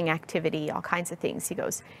involved in gang activity, all kinds of things. He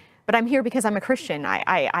goes, but I'm here because I'm a Christian.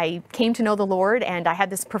 I came to know the Lord and I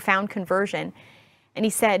had this profound conversion. And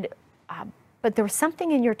he said, but there was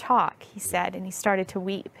something in your talk, he said, and he started to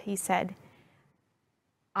weep. He said,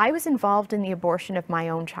 I was involved in the abortion of my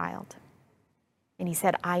own child. And he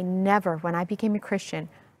said, when I became a Christian,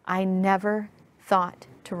 I never thought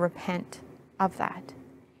to repent of that.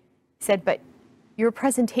 He said, but your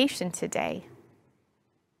presentation today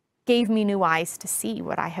gave me new eyes to see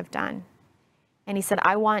what I have done. And he said,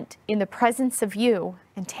 I want, in the presence of you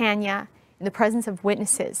and Tanya, in the presence of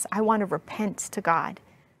witnesses, I want to repent to God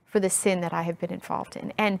for the sin that I have been involved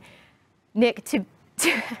in. And Nick, to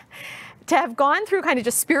have gone through kind of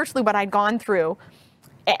just spiritually what I'd gone through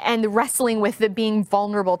and the wrestling with the being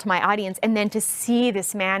vulnerable to my audience, and then to see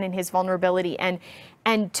this man in his vulnerability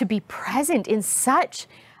and to be present in such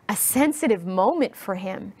a sensitive moment for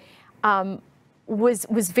him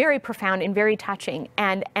was very profound and very touching.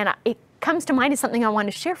 And it comes to mind as something I want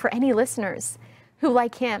to share for any listeners who,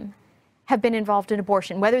 like him, have been involved in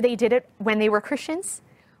abortion, whether they did it when they were Christians,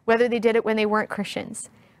 whether they did it when they weren't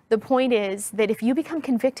Christians. The point is that if you become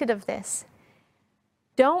convicted of this,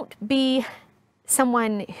 don't be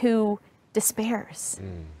someone who despairs.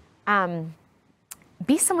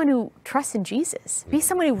 Be someone who trusts in Jesus. Be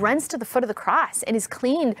someone who runs to the foot of the cross and is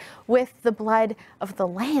cleaned with the blood of the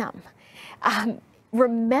Lamb.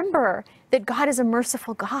 Remember that God is a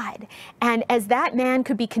merciful God. And as that man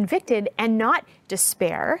could be convicted and not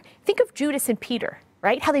despair, think of Judas and Peter,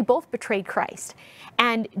 right? How they both betrayed Christ.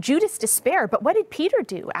 And Judas despaired, but what did Peter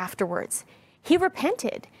do afterwards? He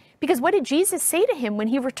repented. Because what did Jesus say to him when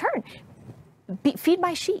he returned? Feed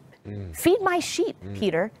my sheep. Feed my sheep,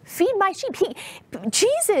 Peter. Feed my sheep.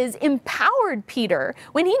 Jesus empowered Peter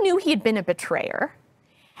when he knew he had been a betrayer.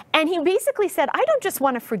 And he basically said, I don't just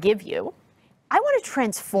want to forgive you. I want to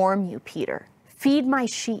transform you, Peter. Feed my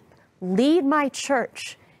sheep. Lead my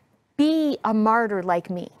church. Be a martyr like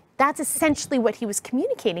me. That's essentially what he was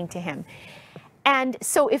communicating to him. And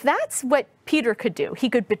so if that's what Peter could do, he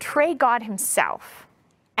could betray God himself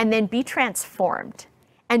and then be transformed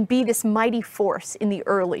and be this mighty force in the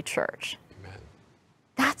early church. Amen.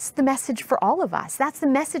 That's the message for all of us. That's the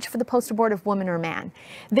message for the post-abortive woman or man,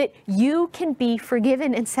 that you can be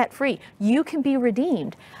forgiven and set free. You can be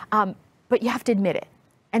redeemed, but you have to admit it.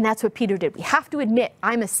 And that's what Peter did. We have to admit,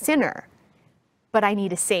 I'm a sinner, but I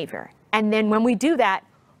need a Savior. And then when we do that,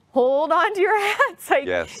 hold on to your hats.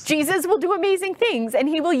 Yes. Jesus will do amazing things, and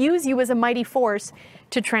he will use you as a mighty force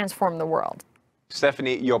to transform the world.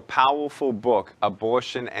 Stephanie, your powerful book,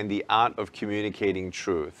 Abortion and the Art of Communicating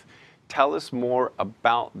Truth. Tell us more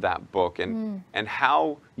about that book and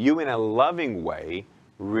how you, in a loving way,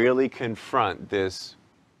 really confront this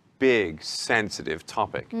big, sensitive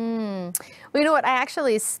topic. Well, you know what? I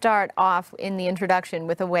actually start off in the introduction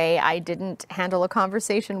with a way I didn't handle a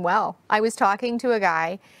conversation well. I was talking to a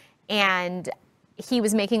guy, and he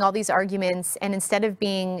was making all these arguments, and instead of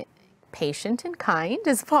being patient and kind,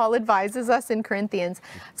 as Paul advises us in Corinthians,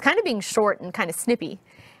 it's kind of being short and kind of snippy.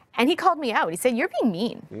 And he called me out. He said, you're being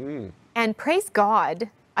mean. And praise God,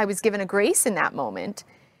 I was given a grace in that moment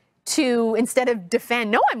to, instead of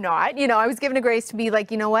defend, no, I'm not, I was given a grace to be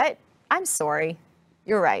like, you know what? I'm sorry.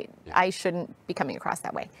 You're right. Yeah. I shouldn't be coming across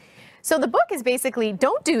that way. So the book is basically,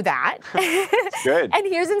 don't do that. Good. And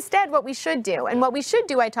here's instead what we should do. And what we should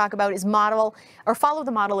do, I talk about, is model or follow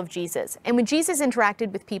the model of Jesus. And when Jesus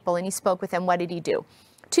interacted with people and he spoke with them, what did he do?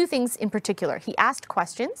 Two things in particular. He asked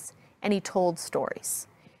questions and he told stories.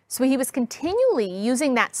 So he was continually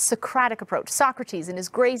using that Socratic approach. Socrates, in his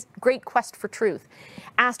great quest for truth,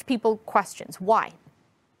 asked people questions. Why?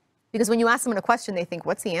 Because when you ask someone a question, they think,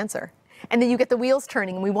 what's the answer? and then you get the wheels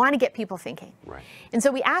turning, and we want to get people thinking. Right. And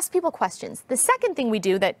so we ask people questions. The second thing we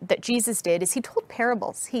do that Jesus did is he told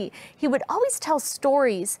parables. He would always tell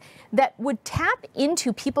stories that would tap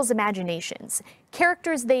into people's imaginations,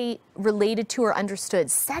 characters they related to or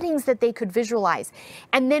understood, settings that they could visualize.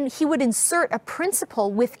 And then he would insert a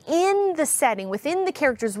principle within the setting, within the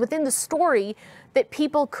characters, within the story that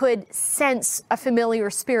people could sense a familiar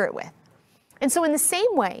spirit with. And so in the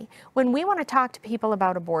same way, when we want to talk to people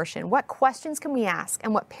about abortion, what questions can we ask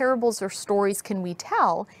and what parables or stories can we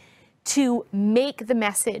tell to make the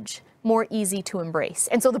message more easy to embrace?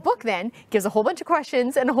 And so the book then gives a whole bunch of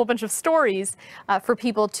questions and a whole bunch of stories for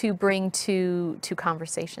people to bring to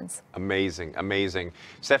conversations. Amazing, amazing.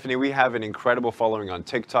 Stephanie, we have an incredible following on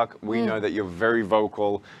TikTok. We know that you're very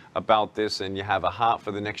vocal about this and you have a heart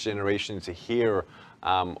for the next generation to hear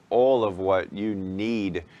all of what you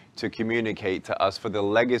need to communicate to us for the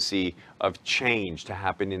legacy of change to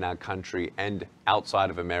happen in our country and outside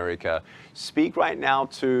of America. Speak right now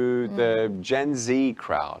to the Gen Z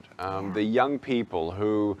crowd, the young people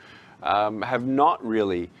who have not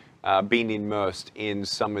really been immersed in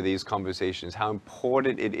some of these conversations, how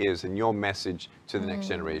important it is, and your message to the next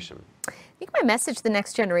generation. I think my message to the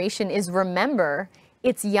next generation is remember,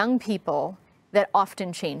 it's young people that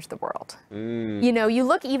often change the world. You know, you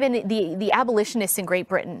look even at the abolitionists in Great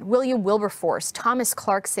Britain, William Wilberforce, Thomas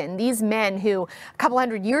Clarkson, these men who a couple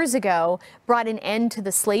hundred years ago brought an end to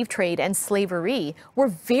the slave trade and slavery were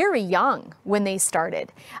very young when they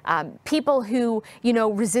started. People who, you know,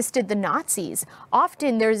 resisted the Nazis.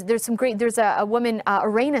 Often there's a woman,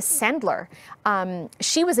 Irena Sendler.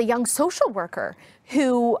 She was a young social worker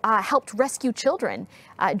who helped rescue children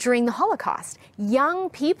during the Holocaust. Young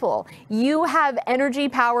people, you have energy,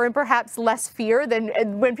 power, and perhaps less fear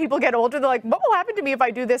than when people get older. They're like, what will happen to me if I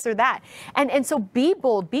do this or that? And so be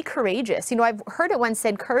bold, be courageous. You know, I've heard it once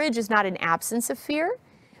said, courage is not an absence of fear,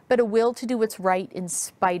 but a will to do what's right in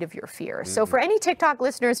spite of your fear. So for any TikTok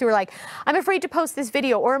listeners who are like, I'm afraid to post this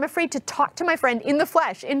video, or I'm afraid to talk to my friend in the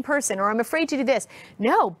flesh, in person, or I'm afraid to do this.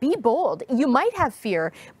 No, be bold. You might have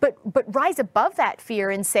fear, but rise above that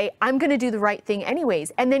fear and say, I'm gonna do the right thing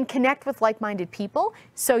anyways, and then connect with like-minded people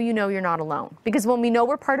so you know you're not alone. Because when we know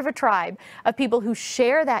we're part of a tribe of people who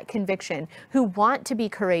share that conviction, who want to be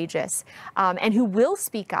courageous, and who will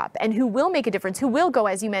speak up, and who will make a difference, who will go,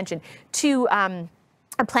 as you mentioned, to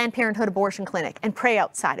a Planned Parenthood abortion clinic and pray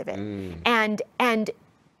outside of it,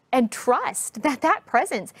 and trust that that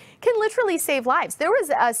presence can literally save lives. There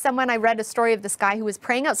was someone, I read a story of this guy who was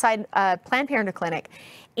praying outside a Planned Parenthood clinic,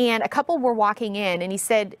 and a couple were walking in, and he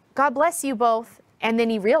said, God bless you both. And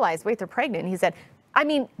then he realized, wait, they're pregnant. And he said, I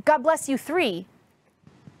mean, God bless you three.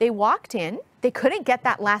 They walked in. They couldn't get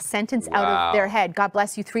that last sentence out of their head. God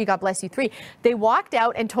bless you three, God bless you three. They walked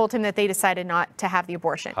out and told him that they decided not to have the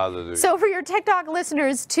abortion. Hallelujah. So for your TikTok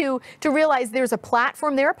listeners to realize there's a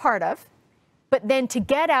platform they're a part of, but then to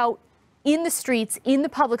get out in the streets, in the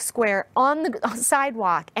public square, on the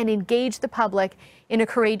sidewalk, and engage the public in a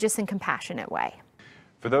courageous and compassionate way.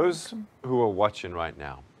 For those who are watching right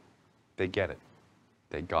now, they get it.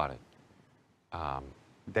 They got it.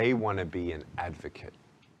 They want to be an advocate.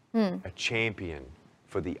 A champion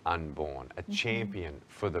for the unborn, a champion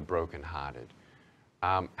for the brokenhearted.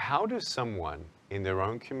 How does someone in their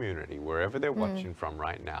own community, wherever they're watching from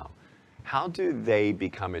right now, how do they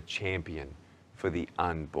become a champion for the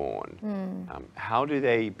unborn? How do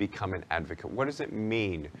they become an advocate? What does it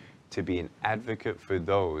mean to be an advocate for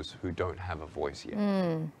those who don't have a voice yet?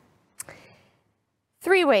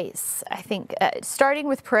 3 ways, I think, starting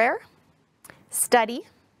with prayer, study,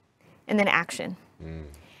 and then action.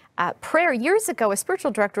 Prayer, years ago, a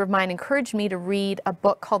spiritual director of mine encouraged me to read a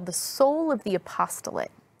book called The Soul of the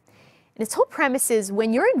Apostolate. And its whole premise is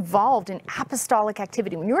when you're involved in apostolic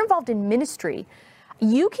activity, when you're involved in ministry,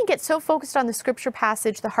 you can get so focused on the scripture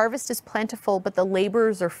passage, the harvest is plentiful, but the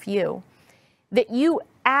laborers are few, that you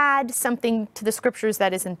add something to the scriptures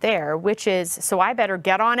that isn't there, which is, so I better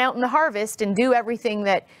get on out in the harvest and do everything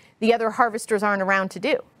that the other harvesters aren't around to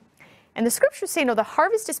do. And the scriptures say, no, the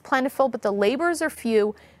harvest is plentiful, but the laborers are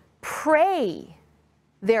few. Pray,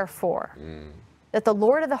 therefore, that the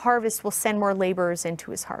Lord of the harvest will send more laborers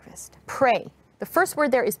into his harvest. Pray. The first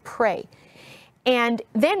word there is pray. And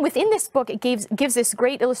then within this book, it gives this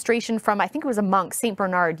great illustration from, I think it was a monk, St.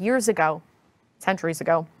 Bernard, years ago, centuries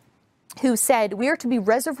ago, who said, we are to be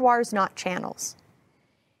reservoirs, not channels.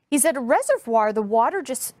 He said, a reservoir, the water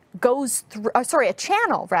just goes through, a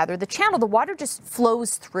channel rather, the water just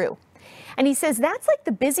flows through. And he says that's like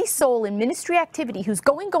the busy soul in ministry activity who's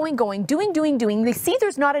going, doing. They see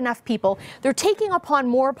there's not enough people. They're taking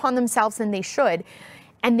more upon themselves than they should.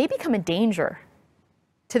 And they become a danger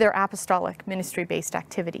to their apostolic ministry-based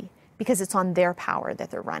activity because it's on their power that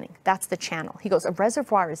they're running. That's the channel. He goes, a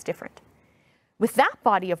reservoir is different. With that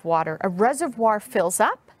body of water, a reservoir fills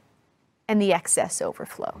up and the excess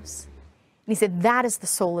overflows. And he said, that is the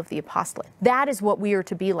soul of the apostolate. That is what we are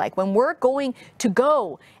to be like. When we're going to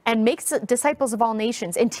go and make disciples of all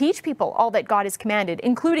nations and teach people all that God has commanded,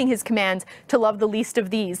 including his commands to love the least of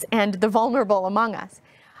these and the vulnerable among us,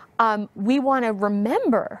 we want to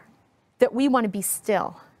remember that we want to be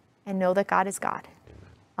still and know that God is God.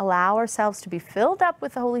 Allow ourselves to be filled up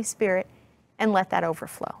with the Holy Spirit and let that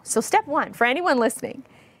overflow. So step one, for anyone listening,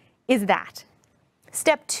 is that.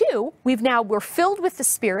 Step two, we're filled with the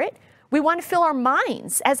Spirit. We want to fill our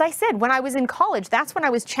minds. As I said, when I was in college, that's when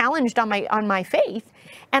I was challenged on my faith,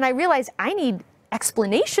 and I realized I need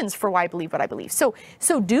explanations for why I believe what I believe. So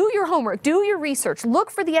do your homework, do your research,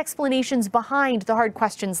 look for the explanations behind the hard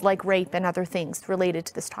questions like rape and other things related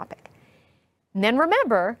to this topic. And then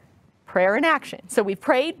remember, prayer and action. So we've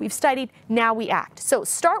prayed, we've studied, now we act. So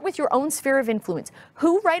start with your own sphere of influence.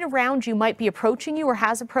 Who right around you might be approaching you or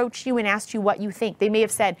has approached you and asked you what you think? They may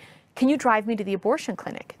have said, can you drive me to the abortion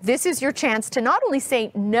clinic? This is your chance to not only say,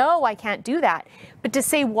 no, I can't do that, but to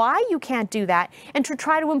say why you can't do that and to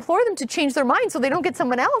try to implore them to change their mind so they don't get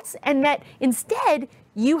someone else, and that instead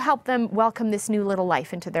you help them welcome this new little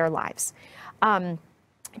life into their lives.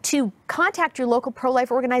 To contact your local pro-life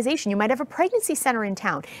organization. You might have a pregnancy center in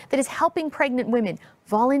town that is helping pregnant women.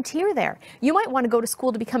 Volunteer there. You might want to go to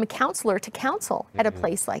school to become a counselor to counsel at a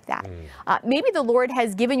place like that. Maybe the Lord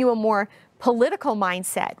has given you a more political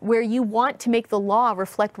mindset where you want to make the law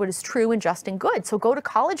reflect what is true and just and good. So go to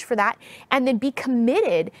college for that and then be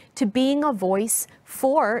committed to being a voice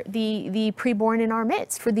for the preborn in our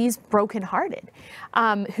midst, for these brokenhearted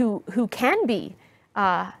who can be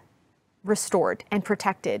restored and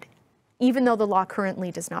protected, even though the law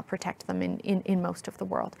currently does not protect them in most of the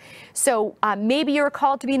world. So maybe you're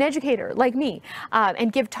called to be an educator like me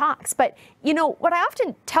and give talks. But you know, what I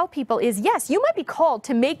often tell people is, yes, you might be called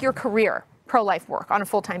to make your career pro-life work on a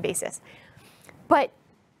full-time basis. But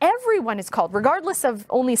everyone is called, regardless of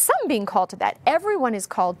only some being called to that, everyone is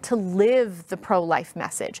called to live the pro-life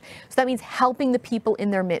message. So that means helping the people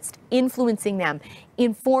in their midst, influencing them,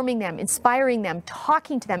 informing them, inspiring them,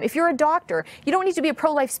 talking to them. If you're a doctor, you don't need to be a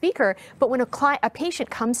pro-life speaker, but when a patient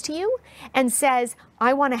comes to you and says,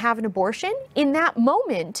 I want to have an abortion, in that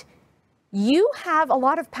moment, you have a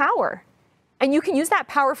lot of power. And you can use that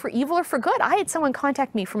power for evil or for good. I had someone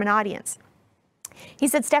contact me from an audience. He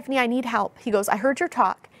said, Stephanie, I need help. He goes, I heard your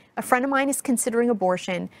talk. A friend of mine is considering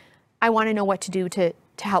abortion. I want to know what to do to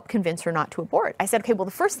help convince her not to abort. I said, okay, well,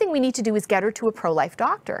 the first thing we need to do is get her to a pro-life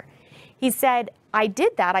doctor. He said, I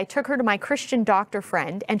did that. I took her to my Christian doctor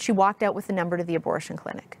friend, and she walked out with the number to the abortion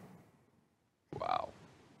clinic. Wow.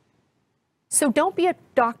 So don't be a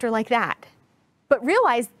doctor like that. But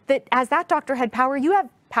realize that as that doctor had power, you have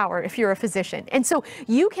power if you're a physician. And so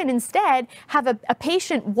you can instead have a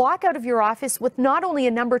patient walk out of your office with not only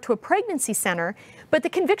a number to a pregnancy center, but the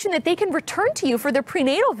conviction that they can return to you for their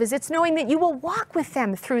prenatal visits, knowing that you will walk with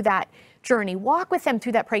them through that journey, walk with them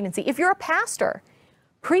through that pregnancy. If you're a pastor,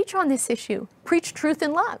 preach on this issue, preach truth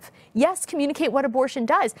and love. Yes, communicate what abortion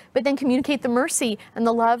does, but then communicate the mercy and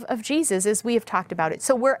the love of Jesus as we have talked about it.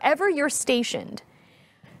 So wherever you're stationed,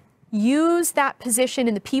 use that position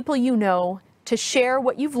and the people you know to share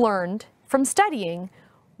what you've learned from studying,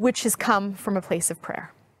 which has come from a place of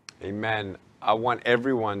prayer. Amen. I want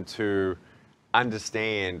everyone to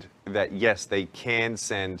understand that, yes, they can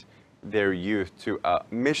send their youth to a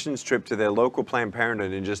missions trip to their local Planned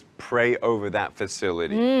Parenthood and just pray over that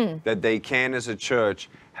facility. That they can, as a church,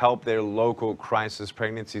 help their local crisis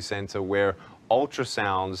pregnancy center where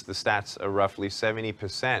ultrasounds, the stats are roughly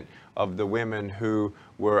 70% of the women who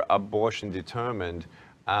were abortion determined,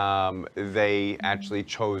 they actually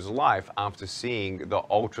chose life after seeing the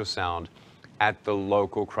ultrasound at the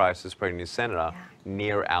local crisis pregnancy center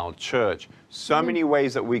near our church. So many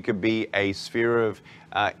ways that we could be a sphere of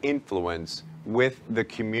influence with the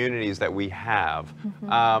communities that we have.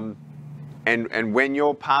 And when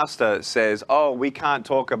your pastor says, oh, we can't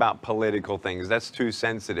talk about political things, that's too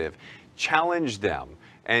sensitive, challenge them.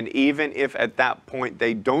 And even if at that point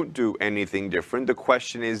they don't do anything different, the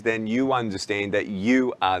question is then you understand that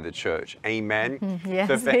you are the church. Amen? Yes,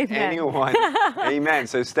 so for amen. anyone, amen.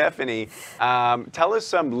 So Stephanie, tell us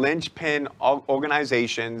some linchpin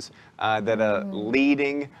organizations that are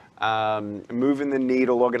leading, moving the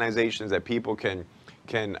needle organizations that people can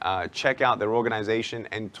check out their organization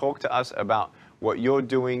and talk to us about what you're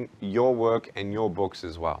doing, your work, and your books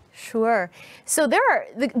as well. Sure. So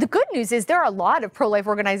the good news is there are a lot of pro-life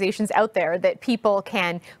organizations out there that people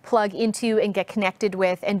can plug into and get connected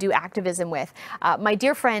with and do activism with. My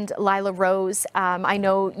dear friend Lila Rose, I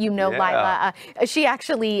know you know Lila. She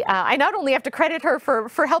actually, I not only have to credit her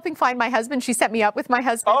for helping find my husband, she set me up with my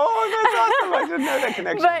husband. Oh, that's awesome. I didn't know that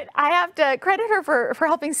connection. But I have to credit her for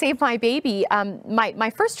helping save my baby. My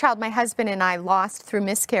first child, my husband and I lost through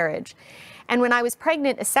miscarriage. And when I was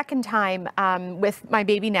pregnant a second time with my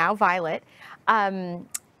baby now, Violet,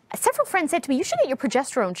 several friends said to me, you should get your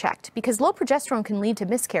progesterone checked because low progesterone can lead to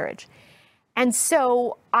miscarriage. And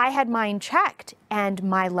so I had mine checked and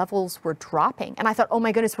my levels were dropping. And I thought, oh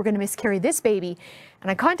my goodness, we're going to miscarry this baby. And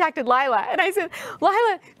I contacted Lila and I said,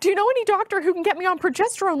 Lila, do you know any doctor who can get me on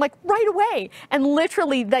progesterone like right away? And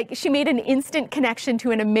literally, like, she made an instant connection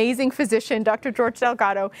to an amazing physician, Dr. George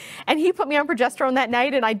Delgado. And he put me on progesterone that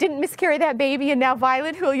night and I didn't miscarry that baby. And now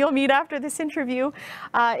Violet, who you'll meet after this interview,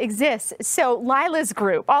 exists. So Lila's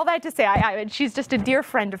group, all that to say, she's just a dear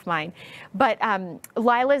friend of mine. But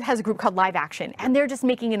Lila has a group called Live Action and they're just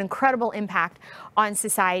making an incredible impact on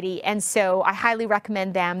society. And so I highly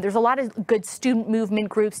recommend them. There's a lot of good student movement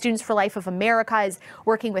groups. Students for Life of America is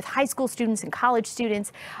working with high school students and college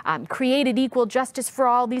students. Created Equal Justice for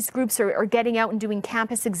All. These groups are getting out and doing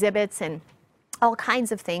campus exhibits and all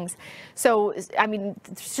kinds of things. So, I mean,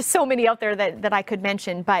 there's just so many out there that I could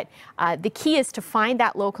mention. But the key is to find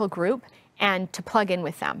that local group and to plug in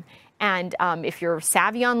with them. And if you're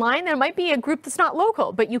savvy online, there might be a group that's not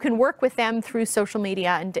local, but you can work with them through social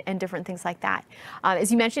media and different things like that.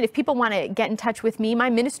 As you mentioned, if people want to get in touch with me, my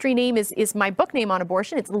ministry name is my book name on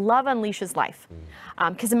abortion. It's Love Unleashes Life.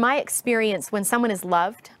 Because in my experience, when someone is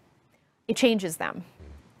loved, it changes them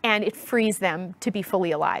and it frees them to be fully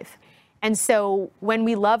alive. And so when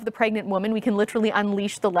we love the pregnant woman, we can literally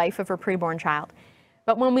unleash the life of her preborn child.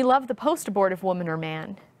 But when we love the post-abortive woman or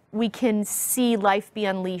man, we can see life be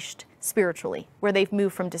unleashed spiritually, where they've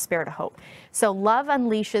moved from despair to hope. So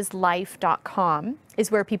loveunleasheslife.com is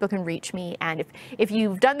where people can reach me. And if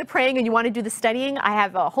you've done the praying and you want to do the studying, I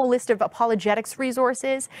have a whole list of apologetics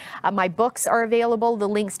resources. My books are available, the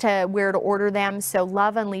links to where to order them. So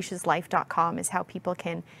loveunleasheslife.com is how people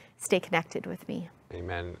can stay connected with me.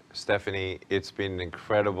 Amen. Stephanie, it's been an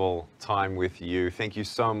incredible time with you. Thank you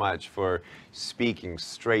so much for speaking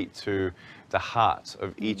straight to the hearts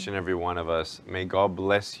of each and every one of us. May God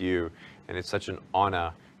bless you. And it's such an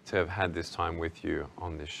honor to have had this time with you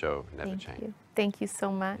on this show, Never Change. Thank you so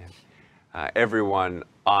much. Yeah. Everyone,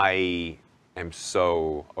 I am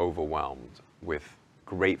so overwhelmed with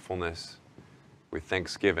gratefulness, with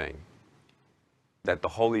thanksgiving, that the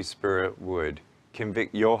Holy Spirit would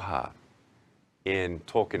convict your heart in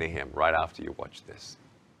talking to Him right after you watch this.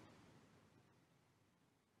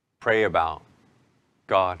 Pray about,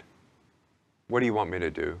 God, what do you want me to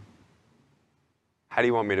do? How do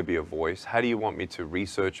you want me to be a voice? How do you want me to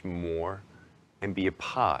research more and be a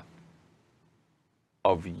part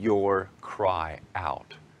of your cry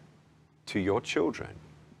out to your children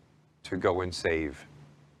to go and save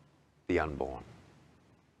the unborn?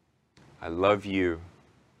 I love you.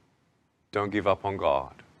 Don't give up on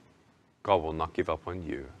God. God will not give up on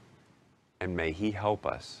you. And may He help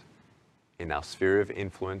us in our sphere of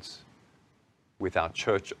influence, with our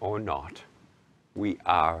church or not. We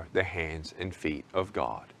are the hands and feet of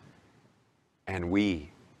God. And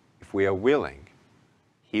if we are willing,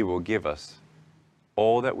 He will give us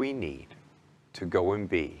all that we need to go and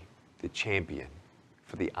be the champion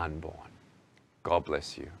for the unborn. God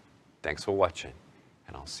bless you. Thanks for watching,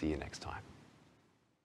 and I'll see you next time.